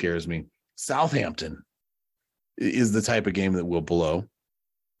 Chelsea scares me. Southampton is the type of game that will blow.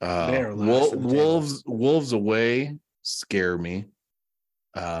 Wolves away scare me.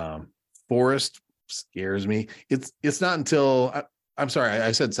 Forest scares me. It's not until I'm sorry,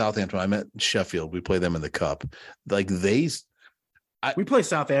 I said Southampton. I meant Sheffield. We play them in the cup. We play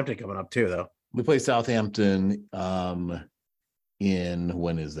Southampton coming up too, though. We play Southampton in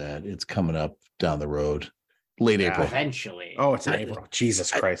when is that? It's coming up down the road. Late April. Eventually. Oh, it's in April.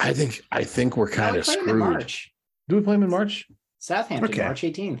 Jesus Christ. I think we're kind of screwed. Do we play them in March? Southampton, March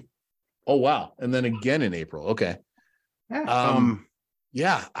 18th. Oh wow. And then again in April. Okay.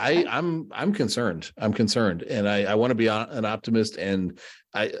 Yeah. I'm concerned. And I want to be an optimist. And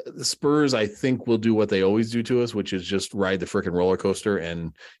the Spurs, I think, will do what they always do to us, which is just ride the freaking roller coaster.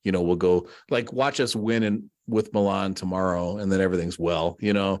 And, we'll go watch us win with Milan tomorrow. And then everything's well,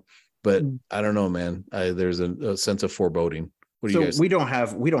 but I don't know, man. There's a sense of foreboding. What do you guys? We don't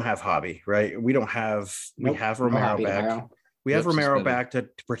have Hobby, right? We have Romero back. We have Romero back to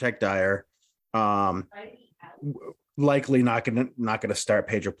protect Dyer. Likely not gonna start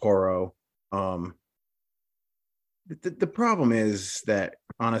Pedro Porro. The problem is that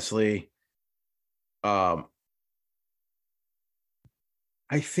honestly, I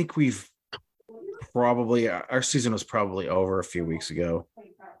think we've probably our season was probably over a few weeks ago.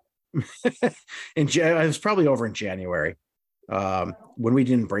 It was probably over in January when we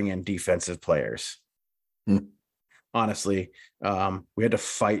didn't bring in defensive players. Honestly, we had to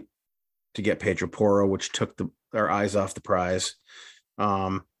fight to get Pedro Porro, which took our eyes off the prize.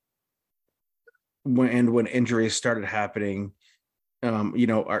 When injuries started happening,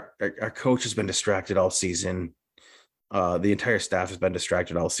 our coach has been distracted all season. The entire staff has been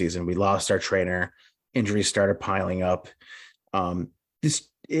distracted all season. We lost our trainer. Injuries started piling up.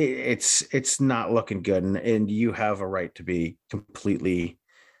 It's not looking good, and you have a right to be completely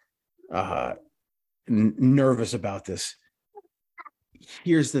nervous about this.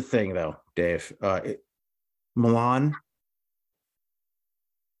 Here's the thing, though, Dave. Milan.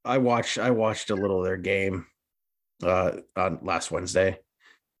 I watched a little of their game on last Wednesday.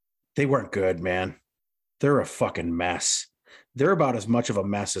 They weren't good, man. They're a fucking mess. They're about as much of a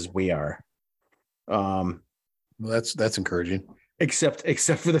mess as we are. Well, that's encouraging. Except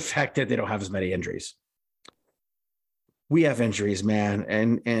for the fact that they don't have as many injuries. We have injuries, man,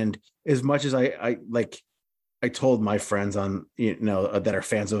 and as much as I told my friends on that are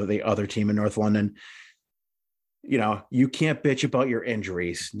fans of the other team in North London, you can't bitch about your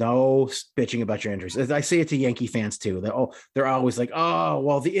injuries. No bitching about your injuries. I say it to Yankee fans too. They're always like, oh,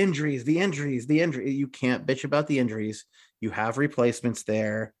 well, the injuries. You can't bitch about the injuries. You have replacements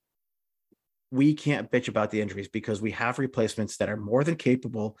there. We can't bitch about the injuries because we have replacements that are more than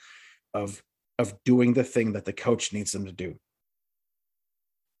capable of doing the thing that the coach needs them to do.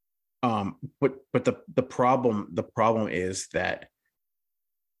 But the problem is that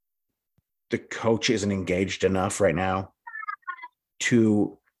the coach isn't engaged enough right now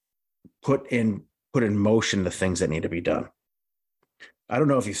to put in motion the things that need to be done. I don't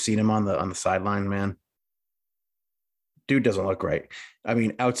know if you've seen him on the sideline, man. Dude doesn't look right. I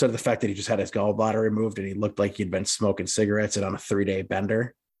mean, outside of the fact that he just had his gallbladder removed and he looked like he'd been smoking cigarettes and on a 3-day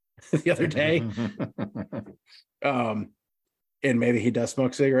bender the other day. And maybe he does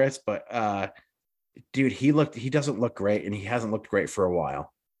smoke cigarettes, but dude, he doesn't look great, and he hasn't looked great for a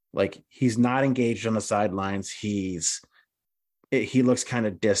while. Like, he's not engaged on the sidelines. He looks kind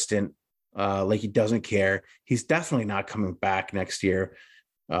of distant, like he doesn't care. He's definitely not coming back next year.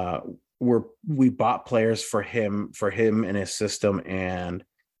 We bought players for him and his system, and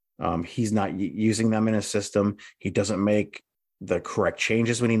He's not using them in his system. He doesn't make the correct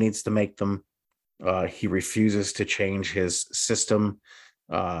changes when he needs to make them. He refuses to change his system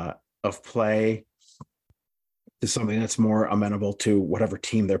of play to something that's more amenable to whatever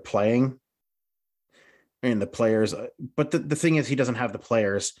team they're playing. And the players, but the thing is, he doesn't have the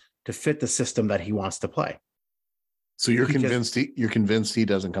players to fit the system that he wants to play. So you're convinced he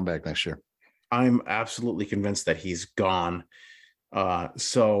doesn't come back next year? I'm absolutely convinced that he's gone.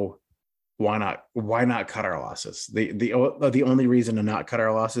 So why not cut our losses? The only reason to not cut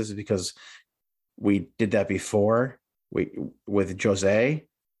our losses is because we did that before with Jose,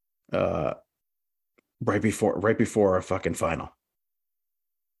 right before a fucking final.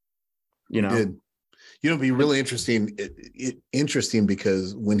 You know, it'd be really interesting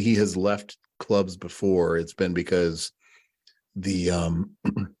because when he has left clubs before, it's been because the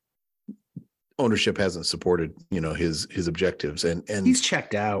ownership hasn't supported, his objectives, and he's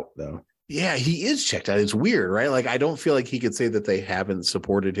checked out though. Yeah, he is checked out. It's weird, right? Like, I don't feel like he could say that they haven't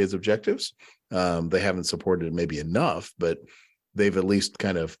supported his objectives. They haven't supported it maybe enough, but they've at least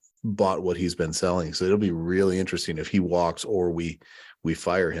kind of bought what he's been selling. So it'll be really interesting if he walks, or we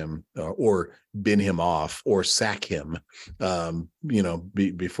fire him, or bin him off, or sack him,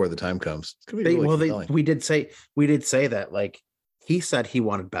 before the time comes. It's gonna be really we did say that, like, he said he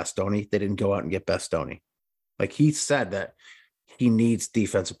wanted Bastoni. They didn't go out and get Bastoni. Like, he said that he needs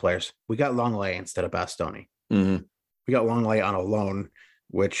defensive players. We got Longley instead of Bastoni. Mm-hmm. We got Longley on a loan,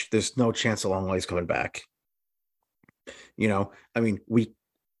 which there's no chance of Longley's coming back. I mean,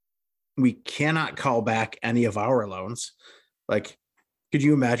 we cannot call back any of our loans. Like, could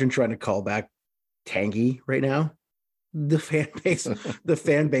you imagine trying to call back Tanguy right now? The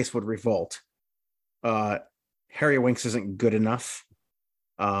fan base would revolt. Harry Winks isn't good enough.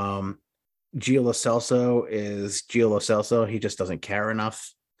 Gio Lo Celso is Gio Lo Celso. He just doesn't care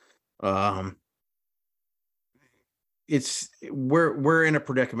enough. We're in a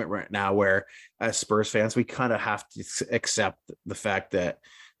predicament right now where, as Spurs fans, we kind of have to accept the fact that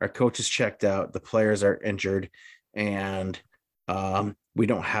our coach is checked out, the players are injured, and we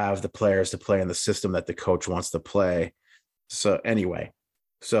don't have the players to play in the system that the coach wants to play. So anyway,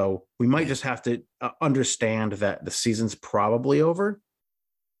 we might just have to understand that the season's probably over,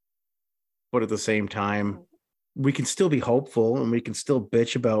 but at the same time, we can still be hopeful and we can still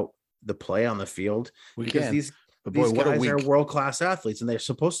bitch about the play on the field, because these guys are world-class athletes and they're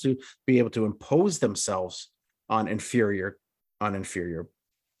supposed to be able to impose themselves on inferior.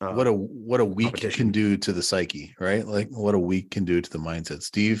 What a week can do to the psyche, right? Like, what a week can do to the mindset.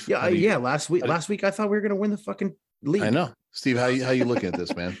 Steve. Last week I thought we were going to win the fucking league. I know. Steve, how you looking at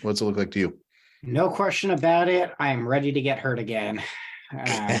this, man? What's it look like to you? No question about it. I'm ready to get hurt again.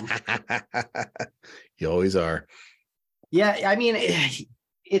 You always are. Yeah, I mean,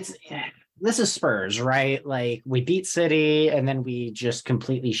 this is Spurs, right? Like, we beat City and then we just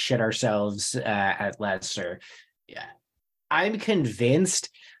completely shit ourselves at Leicester. Yeah, I'm convinced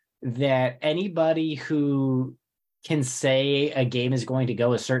that anybody who can say a game is going to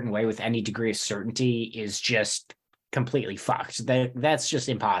go a certain way with any degree of certainty is just completely fucked. That's just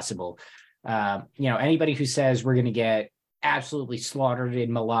impossible. Anybody who says we're going to get absolutely slaughtered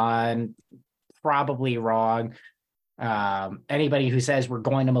in Milan, probably wrong. Anybody who says we're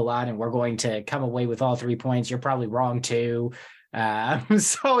going to Milan and we're going to come away with all 3 points, you're probably wrong too.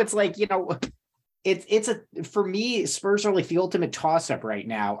 So it's like, for me, Spurs are like the ultimate toss-up right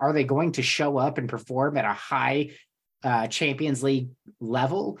now. Are they going to show up and perform at a high Champions League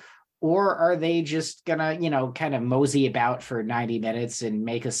level, or are they just gonna, kind of mosey about for 90 minutes and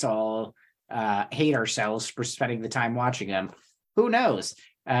make us all hate ourselves for spending the time watching them? Who knows?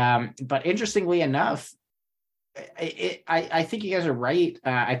 But interestingly enough, I think you guys are right.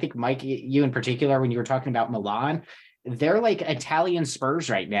 I think, Mike, you in particular, when you were talking about Milan, they're like Italian Spurs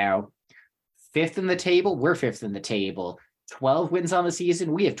right now. 5th in the table, we're 5th in the table. 12 wins on the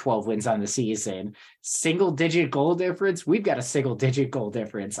season, we have 12 wins on the season. Single-digit goal difference, we've got a single-digit goal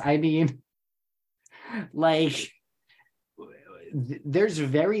difference. I mean, like, there's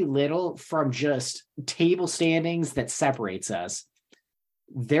very little from just table standings that separates us.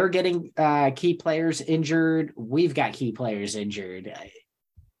 They're getting key players injured. We've got key players injured.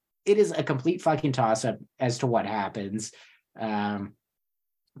 It is a complete fucking toss-up as to what happens.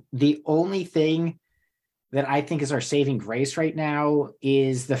 The only thing that I think is our saving grace right now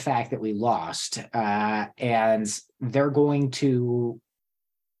is the fact that we lost. And they're going to,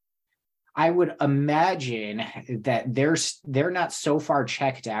 I would imagine that they're not so far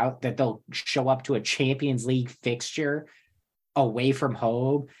checked out that they'll show up to a Champions League fixture away from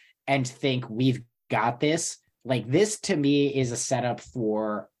home and think we've got this. Like, this to me is a setup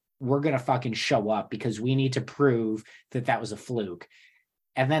for we're going to fucking show up because we need to prove that that was a fluke.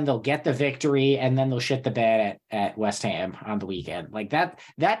 And then they'll get the victory and then they'll shit the bed at West Ham on the weekend. Like that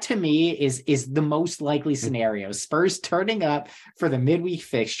to me is the most likely scenario. Spurs turning up for the midweek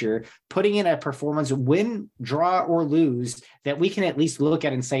fixture, putting in a performance, win, draw, or lose, that we can at least look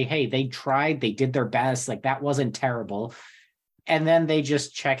at and say, hey, they tried, they did their best. Like that wasn't terrible. And then they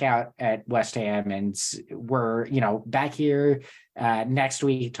just check out at West Ham and we're, back here next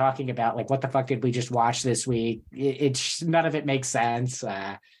week talking about like, what the fuck did we just watch this week? It's none of it makes sense.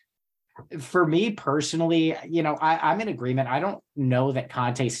 For me personally, I'm in agreement. I don't know that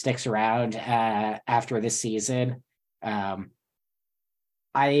Conte sticks around after this season. I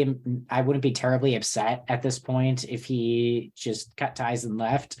wouldn't be terribly upset at this point if he just cut ties and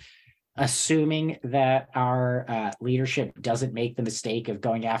left, assuming that our leadership doesn't make the mistake of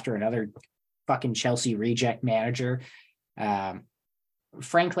going after another fucking Chelsea reject manager.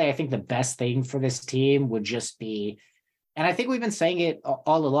 Frankly, I think the best thing for this team would just be, and I think we've been saying it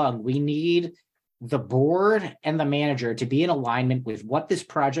all along, we need the board and the manager to be in alignment with what this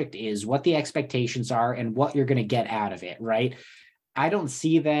project is, what the expectations are, and what you're going to get out of it, right? I don't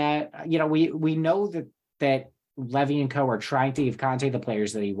see that. We know that Levy and co are trying to give Conte the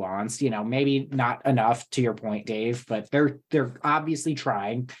players that he wants, maybe not enough to your point, Dave, but they're obviously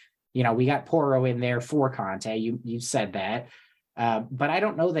trying. We got Porro in there for Conte. You said that. But I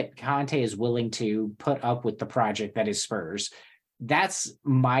don't know that Conte is willing to put up with the project that is Spurs. That's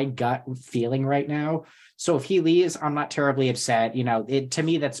my gut feeling right now. So if he leaves, I'm not terribly upset. To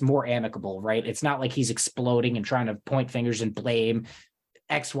me, that's more amicable, right? It's not like he's exploding and trying to point fingers and blame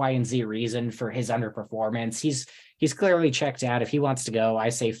X, Y, and Z reason for his underperformance. He's clearly checked out. If he wants to go, I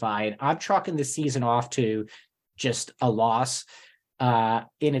say fine. I'm chalking this season off to just a loss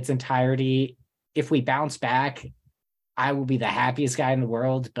in its entirety. If we bounce back, I will be the happiest guy in the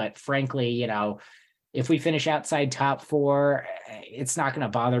world. But frankly, if we finish outside top 4, it's not going to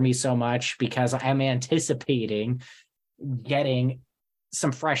bother me so much because I'm anticipating getting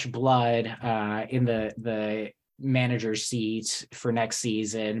some fresh blood in the manager's seat for next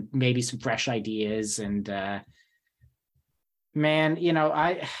season, maybe some fresh ideas. And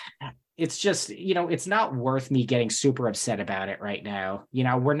it's just, it's not worth me getting super upset about it right now.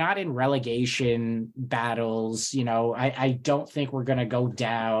 We're not in relegation battles. I don't think we're going to go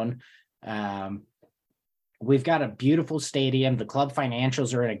down. We've got a beautiful stadium. The club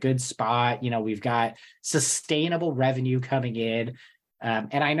financials are in a good spot. We've got sustainable revenue coming in.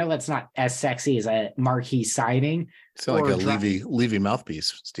 And I know that's not as sexy as a marquee signing. It's like a Levy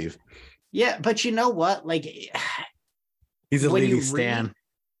mouthpiece, Steve. Yeah, but you know what? Like, he's a Levy stan.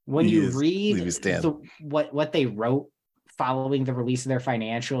 When you read what they wrote following the release of their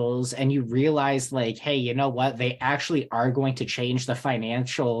financials, and you realize, like, hey, you know what? They actually are going to change the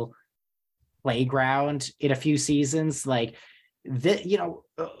financial playground in a few seasons. Like,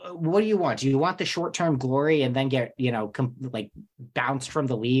 what do you want? Do you want the short-term glory and then get, bounced from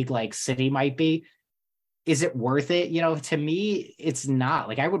the league like City might be? Is it worth it? To me, it's not.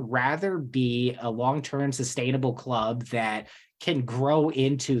 Like, I would rather be a long-term sustainable club that can grow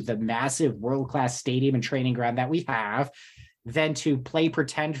into the massive world-class stadium and training ground that we have than to play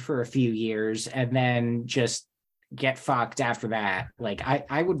pretend for a few years and then just get fucked after that. Like,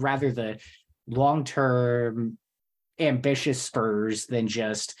 I would rather the long-term ambitious Spurs than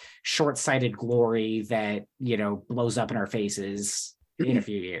just short-sighted glory that, blows up in our faces in a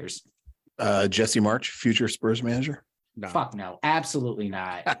few years. Jesse March, future Spurs manager? No. Fuck no, absolutely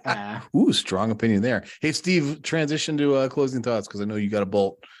not. Ooh, strong opinion there. Hey, Steve, transition to closing thoughts because I know you got a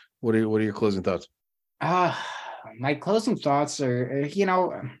bolt. What are your closing thoughts? My closing thoughts are,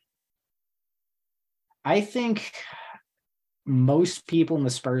 I think most people in the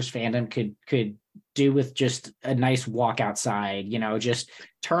Spurs fandom could do with just a nice walk outside. Just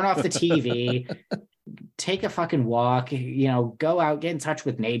turn off the TV. Take a fucking walk, go out, get in touch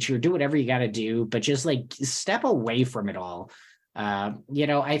with nature, do whatever you got to do, but just like step away from it all.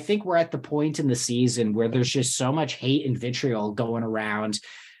 I think we're at the point in the season where there's just so much hate and vitriol going around.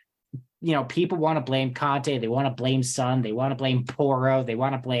 People want to blame Conte. They want to blame Son. They want to blame Porro. They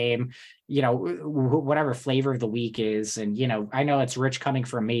want to blame, whatever flavor of the week is. And, I know it's rich coming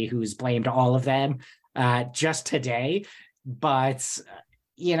from me who's blamed all of them just today, but,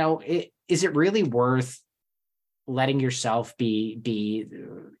 is it really worth letting yourself be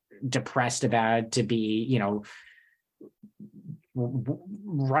depressed about, to be,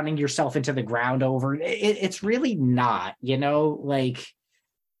 running yourself into the ground over? It's really not, like,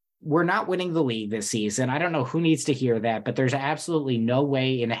 we're not winning the league this season. I don't know who needs to hear that, but there's absolutely no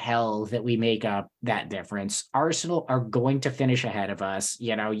way in hell that we make up that difference. Arsenal are going to finish ahead of us.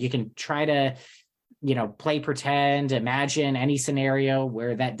 You can try to, play pretend, imagine any scenario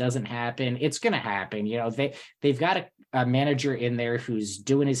where that doesn't happen. It's going to happen. They've got a manager in there who's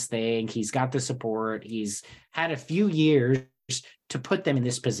doing his thing. He's got the support. He's had a few years to put them in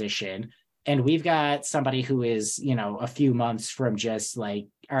this position. And we've got somebody who is, a few months from just like,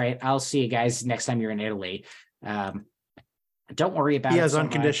 all right, I'll see you guys next time you're in Italy. Don't worry about it. He has so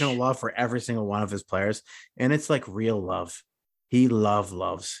unconditional much. love for every single one of his players. And it's like real love. He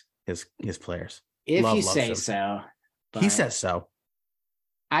loves his players. If Loves you say him. so. He But says so.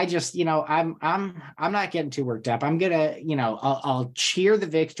 I just, I'm not getting too worked up. I'm gonna, I'll cheer the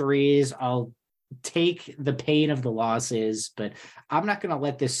victories. I'll take the pain of the losses, but I'm not gonna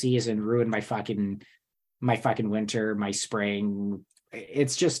let this season ruin my fucking winter, my spring.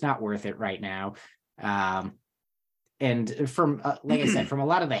 It's just not worth it right now. And from like I said, from a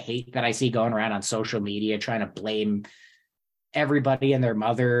lot of the hate that I see going around on social media, trying to blame everybody and their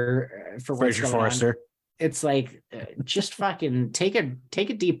mother for what's Fraser going Forrester. on. It's like, just fucking take a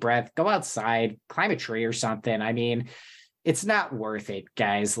deep breath, go outside, climb a tree or something. I mean, it's not worth it,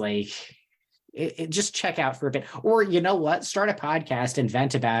 guys. Like, just check out for a bit, or you know what, start a podcast and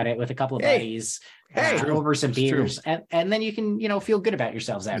vent about it with a couple of buddies over some beers, and then you can feel good about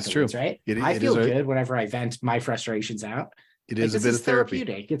yourselves afterwards, right? I feel good whenever I vent my frustrations out. It is a bit of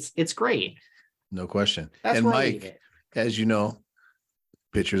therapy. It's great, no question. That's and where Mike, as you know,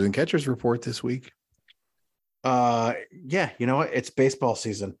 pitchers and catchers report this week. Yeah, you know what? It's baseball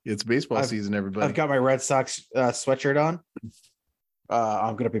season. It's baseball season, everybody. I've got my Red Sox sweatshirt on.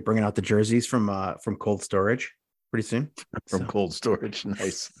 I'm gonna be bringing out the jerseys from cold storage pretty soon. From cold storage.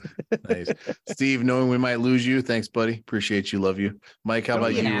 Nice. Nice. Steve, knowing we might lose you, thanks, buddy. Appreciate you. Love you. Mike, how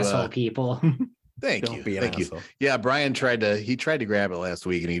about you? Asshole people. Thank Don't you. be an Thank asshole. you. Yeah, Brian tried to grab it last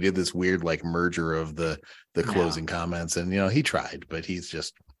week, and he did this weird like merger of the closing comments, and he tried, but he's a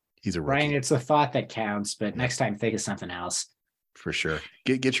rookie. Brian, it's the thought that counts, but next time think of something else. For sure.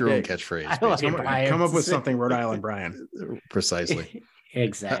 Get your own catchphrase. Come up with something, Rhode Island Brian. Precisely.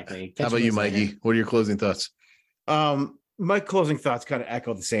 Exactly. How about you, Mikey? What are your closing thoughts? My closing thoughts kind of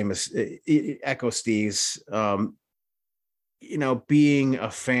echo the same as echo Steve's. Being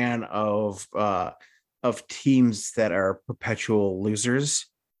a fan of teams that are perpetual losers,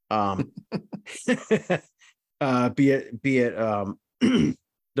 be it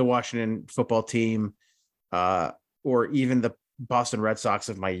the Washington football team, or even the Boston Red Sox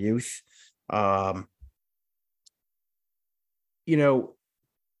of my youth. I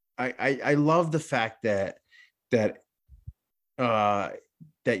love the fact that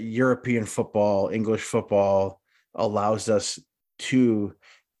European football, English football allows us to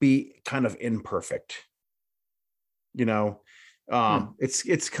be kind of imperfect.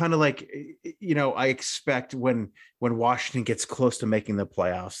 It's kind of like, I expect when Washington gets close to making the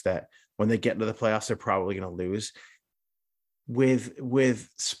playoffs, that when they get into the playoffs, they're probably going to lose. With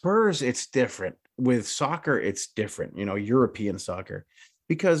Spurs, it's different. With soccer, it's different, European soccer,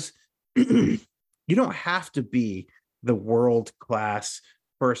 because you don't have to be the world-class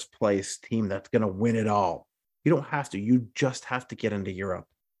first place team that's going to win it all. You don't have to. You just have to get into Europe,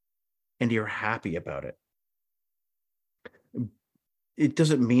 and you're happy about it. It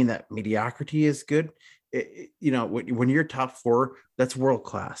doesn't mean that mediocrity is good. When you're top four, that's world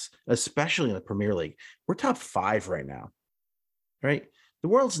class, especially in the Premier League. We're top five right now, right? The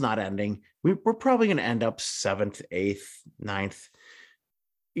world's not ending. We're probably going to end up 7th, 8th, 9th,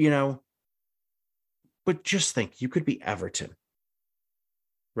 but just think, you could be Everton,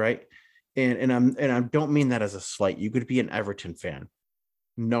 right? And I don't mean that as a slight. You could be an Everton fan,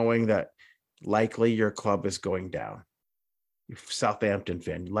 knowing that likely your club is going down. Southampton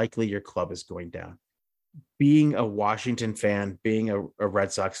fan, likely your club is going down. Being a Washington fan, being a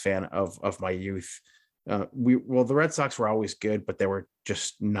Red Sox fan of my youth, the Red Sox were always good, but they were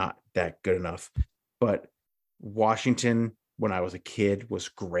just not that good enough. But Washington, when I was a kid, was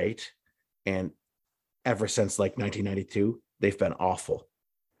great, and ever since like 1992, they've been awful.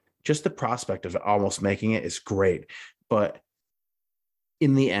 Just the prospect of almost making it is great, but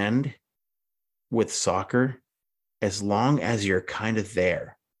in the end, with soccer, as long as you're kind of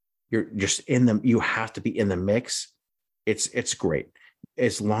there, you're just in them. You have to be in the mix. It's great.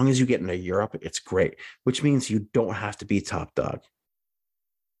 As long as you get into Europe, it's great, which means you don't have to be top dog.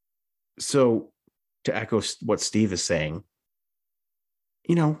 So to echo what Steve is saying,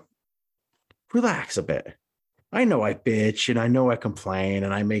 relax a bit. I know I bitch and I know I complain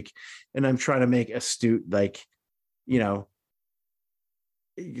and I'm trying to make astute,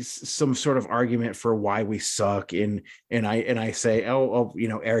 some sort of argument for why we suck, and I say, oh,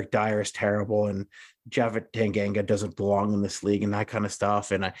 Eric Dyer is terrible, and Javed Tanganga doesn't belong in this league, and that kind of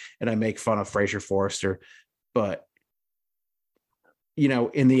stuff, and I make fun of Fraser Forrester, but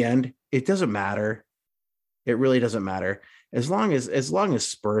in the end, it doesn't matter. It really doesn't matter. As long as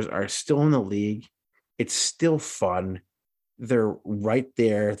Spurs are still in the league, it's still fun. They're right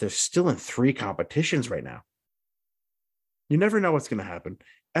there. They're still in 3 competitions right now. You never know what's going to happen.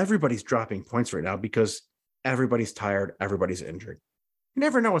 Everybody's dropping points right now because everybody's tired. Everybody's injured. You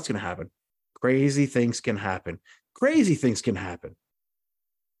never know what's going to happen. Crazy things can happen. Crazy things can happen.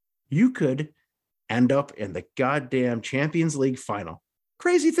 You could end up in the goddamn Champions League final.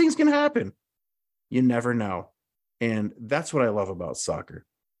 Crazy things can happen. You never know. And that's what I love about soccer,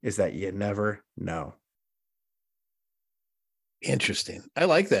 is that you never know. Interesting. I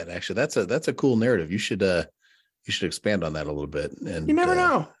like that, actually. That's a cool narrative. You should expand on that a little bit. And you never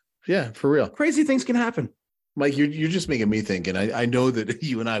know. Yeah, for real. Crazy things can happen. Mike, you're just making me think, and I know that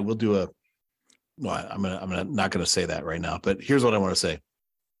you and I will do I'm not gonna say that right now, but here's what I want to say.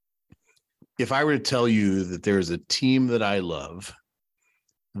 If I were to tell you that there's a team that I love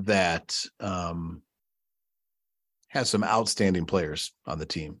that has some outstanding players on the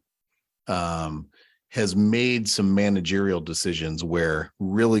team, has made some managerial decisions where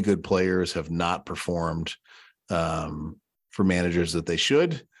really good players have not performed for managers that they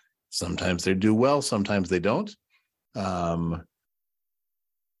should. Sometimes they do well, sometimes they don't.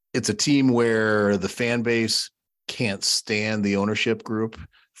 It's a team where the fan base can't stand the ownership group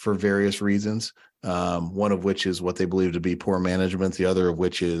for various reasons. One of which is what they believe to be poor management. The other of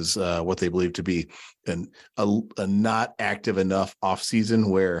which is what they believe to be a not active enough offseason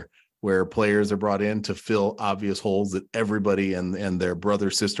where players are brought in to fill obvious holes that everybody and their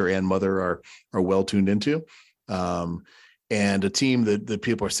brother, sister, and mother are well tuned into. And a team that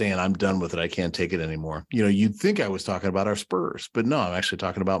people are saying, I'm done with it. I can't take it anymore. You'd think I was talking about our Spurs, but no, I'm actually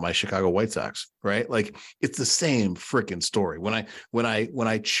talking about my Chicago White Sox, right? Like, it's the same freaking story. When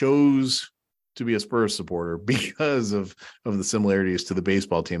I chose to be a Spurs supporter because of the similarities to the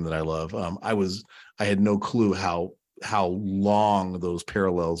baseball team that I love, I had no clue how long those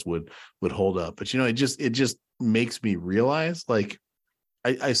parallels would hold up. But it just makes me realize, like,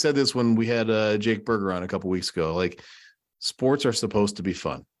 I said this when we had Jake Berger on a couple weeks ago, like, sports are supposed to be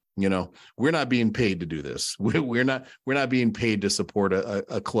fun. We're not being paid to do this. We're not being paid to support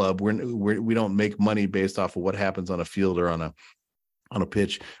a club. We don't make money based off of what happens on a field or on a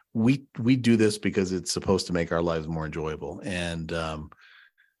pitch. We do this because it's supposed to make our lives more enjoyable. And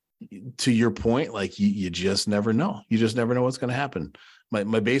to your point, like, you just never know. You just never know what's going to happen.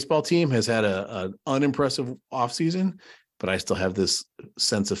 My baseball team has had an unimpressive offseason, but I still have this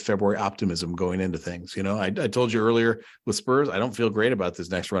sense of February optimism going into things. I told you earlier with Spurs, I don't feel great about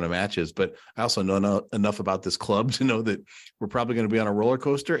this next run of matches, but I also know enough about this club to know that we're probably going to be on a roller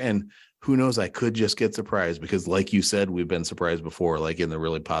coaster. And who knows, I could just get surprised because, like you said, we've been surprised before, like in the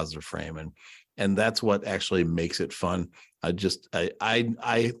really positive frame. And that's what actually makes it fun.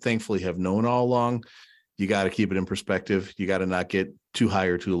 I thankfully have known all along, you got to keep it in perspective. You got to not get too high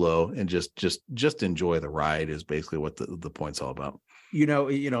or too low, and just enjoy the ride is basically what the point's all about.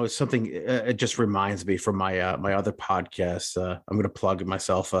 Something it just reminds me from my my other podcast. I'm going to plug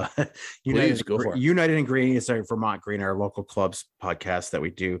myself. United Ingredients, Vermont Green, our local clubs podcast that we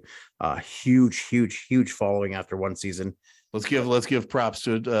do. Huge following after one season. Let's give props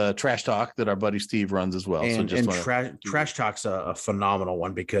to Trash Talk that our buddy Steve runs as well. Trash Talk's a phenomenal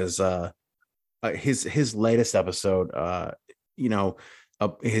one because his latest episode,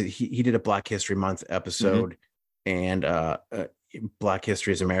 he did a Black History Month episode, and Black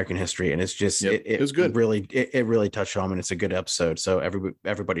History is American history, and it's just it was good. It really touched home, and it's a good episode. So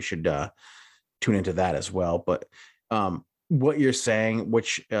everybody should tune into that as well. But what you're saying,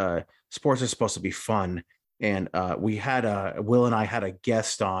 which sports are supposed to be fun, and we had Will and I had a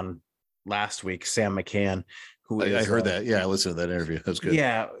guest on last week, Sam McCann. I heard that. Yeah, I listened to that interview. That's good.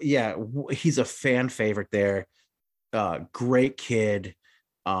 Yeah. He's a fan favorite there. Great kid.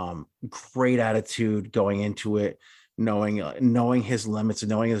 Great attitude going into it, knowing his limits and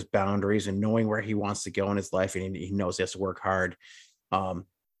knowing his boundaries and knowing where he wants to go in his life. And he knows he has to work hard.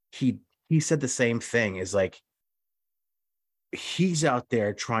 He said the same thing, is like, he's out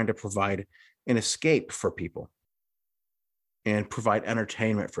there trying to provide an escape for people and provide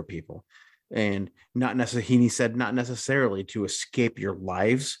entertainment for people. And not necessarily to escape your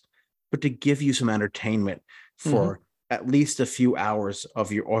lives, but to give you some entertainment for at least a few hours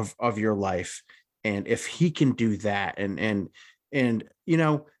of your life. And if he can do that, and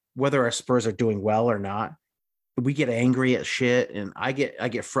whether our Spurs are doing well or not, we get angry at shit, and I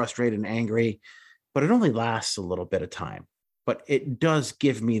get frustrated and angry, but it only lasts a little bit of time. But it does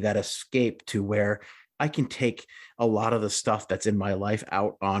give me that escape to where I can take a lot of the stuff that's in my life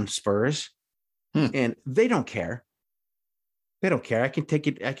out on Spurs, and they don't care. They don't care. I can take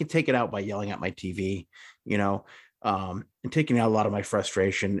it out by yelling at my TV, and taking out a lot of my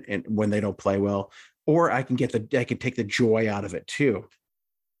frustration and when they don't play well, or I can take the joy out of it too,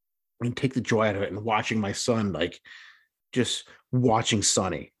 and take the joy out of it and watching my son, like just watching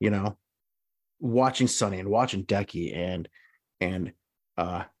Sonny, watching Sonny and watching Decky, and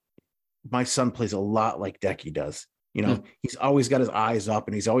my son plays a lot like Decky does. He's always got his eyes up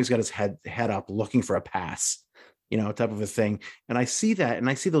and he's always got his head up looking for a pass, type of a thing. And I see that, and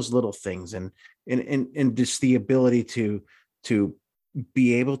I see those little things, and just the ability to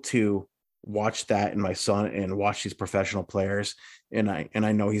be able to watch that in my son and watch these professional players. And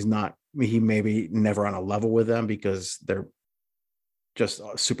I know he maybe never on a level with them because they're just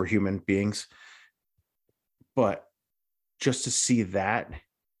superhuman beings, but just to see that,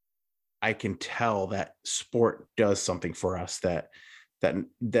 I can tell that sport does something for us that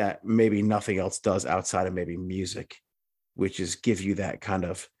maybe nothing else does outside of maybe music, which is give you that kind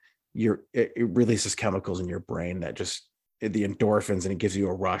of it releases chemicals in your brain that just the endorphins, and it gives you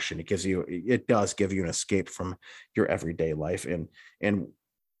a rush, and it does give you an escape from your everyday life. And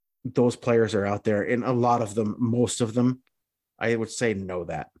those players are out there, and a lot of them, most of them, I would say, know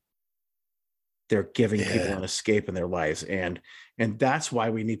that they're giving people an escape in their lives. And that's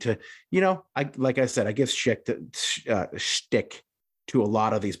why we need to, like I said, I give shtick to a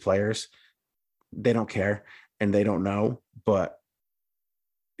lot of these players. They don't care and they don't know, but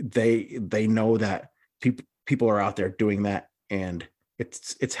they know that people are out there doing that, and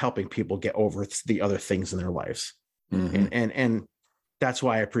it's helping people get over the other things in their lives. Mm-hmm. And that's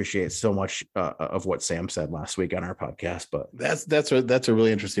why I appreciate so much of what Sam said last week on our podcast. But that's a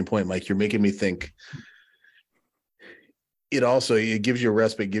really interesting point, Mike. You're making me think. It gives you a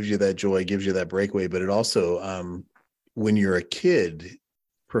respite, gives you that joy, gives you that breakaway, but it also, when you're a kid,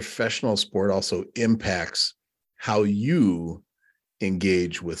 professional sport also impacts how you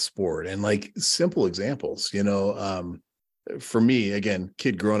engage with sport. And like simple examples, for me, again,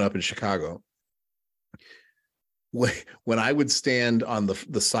 kid growing up in Chicago, when I would stand on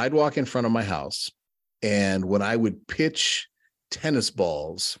the sidewalk in front of my house, and when I would pitch tennis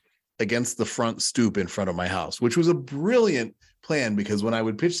balls against the front stoop in front of my house, which was a brilliant plan, because when I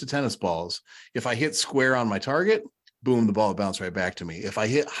would pitch the tennis balls, if I hit square on my target, boom, the ball would bounce right back to me. If I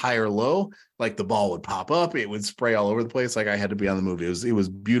hit high or low, like the ball would pop up, it would spray all over the place. Like I had to be on the move. It was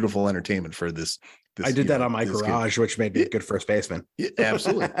beautiful entertainment for this. I did that on my garage, which made me a good first baseman. Yeah,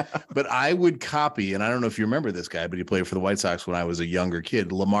 absolutely. But I would copy, and I don't know if you remember this guy, but he played for the White Sox when I was a younger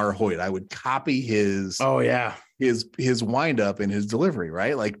kid, Lamar Hoyt. I would copy his his windup and his delivery,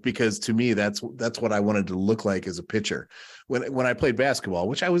 right? Like, because to me, that's what I wanted to look like as a pitcher. When I played basketball,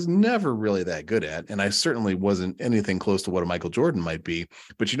 which I was never really that good at, and I certainly wasn't anything close to what a Michael Jordan might be.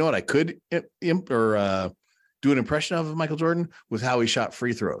 But you know what I could do an impression of Michael Jordan was how he shot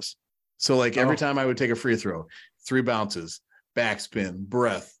free throws. So like every time I would take a free throw, 3 bounces, backspin,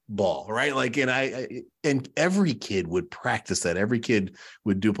 breath, ball, right? Like, and every kid would practice that. Every kid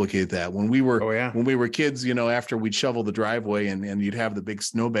would duplicate that. When we were kids, after we'd shovel the driveway and you'd have the big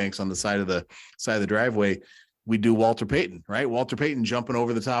snowbanks on the side of the driveway, we do Walter Payton, right? Walter Payton jumping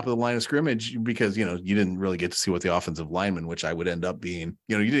over the top of the line of scrimmage, because, you didn't really get to see what the offensive lineman, which I would end up being,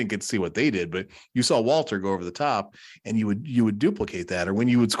 you didn't get to see what they did, but you saw Walter go over the top, and you would duplicate that. Or when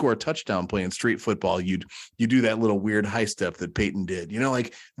you would score a touchdown playing street football, you do that little weird high step that Peyton did,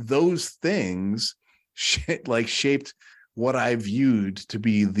 like those things shaped what I viewed to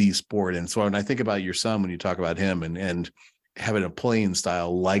be the sport. And so when I think about your son, when you talk about him and having a playing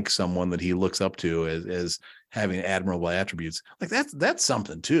style like someone that he looks up to as having admirable attributes, like that's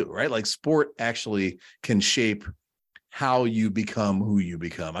something too, right? Like sport actually can shape how you become who you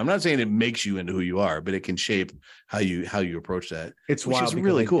become. I'm not saying it makes you into who you are, but it can shape how you approach that. It's wild. It's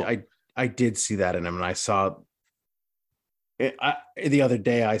really cool. I did see that in him, and I saw it. The other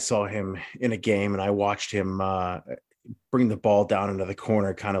day I saw him in a game, and I watched him bring the ball down into the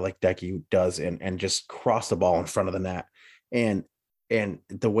corner, kind of like Decky does, and just cross the ball in front of the net. And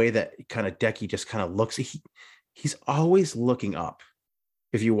the way that kind of Decky just kind of looks, he's always looking up.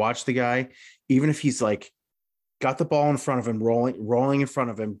 If you watch the guy, even if he's like got the ball in front of him, rolling in front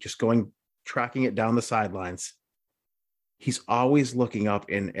of him, just tracking it down the sidelines, he's always looking up.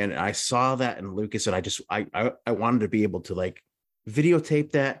 And I saw that in Lucas, and I wanted to be able to like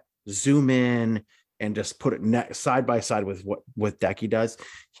videotape that, zoom in, and just put it side by side with what Decky does.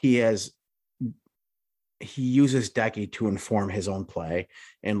 He has he uses Decky to inform his own play.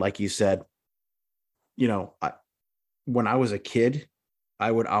 And like you said, when I was a kid,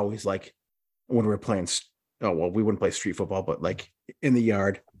 I would always like when we were playing. Oh well, we wouldn't play street football, but like in the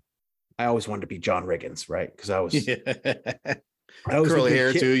yard, I always wanted to be John Riggins, right? Because I was curly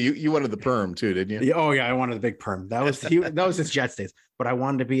hair too. You wanted the perm too, didn't you? Yeah, oh yeah, I wanted the big perm. That was his Jets days. But I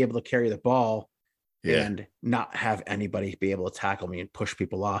wanted to be able to carry the ball and not have anybody be able to tackle me and push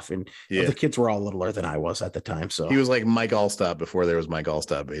people off. And the kids were all littler than I was at the time. So he was like Mike Allstott before there was Mike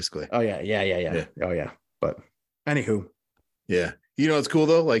Allstott, basically. Oh yeah. Oh yeah. But anywho. Yeah. It's cool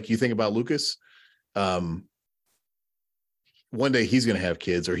though. Like you think about Lucas, one day he's going to have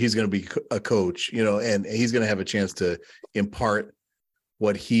kids or he's going to be a coach, and he's going to have a chance to impart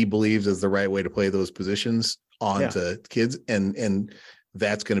what he believes is the right way to play those positions onto kids. And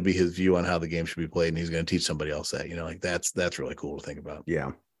that's going to be his view on how the game should be played. And he's going to teach somebody else that, like that's really cool to think about.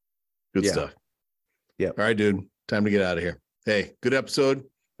 Yeah. Good stuff. Yeah. All right, dude, time to get out of here. Hey, good episode.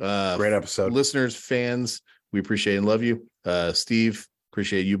 Great episode. Listeners, fans, we appreciate and love you. Steve,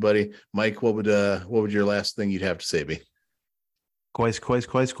 appreciate you, buddy. Mike, what would your last thing you'd have to say be? Coys.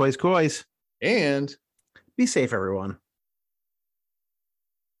 And be safe, everyone.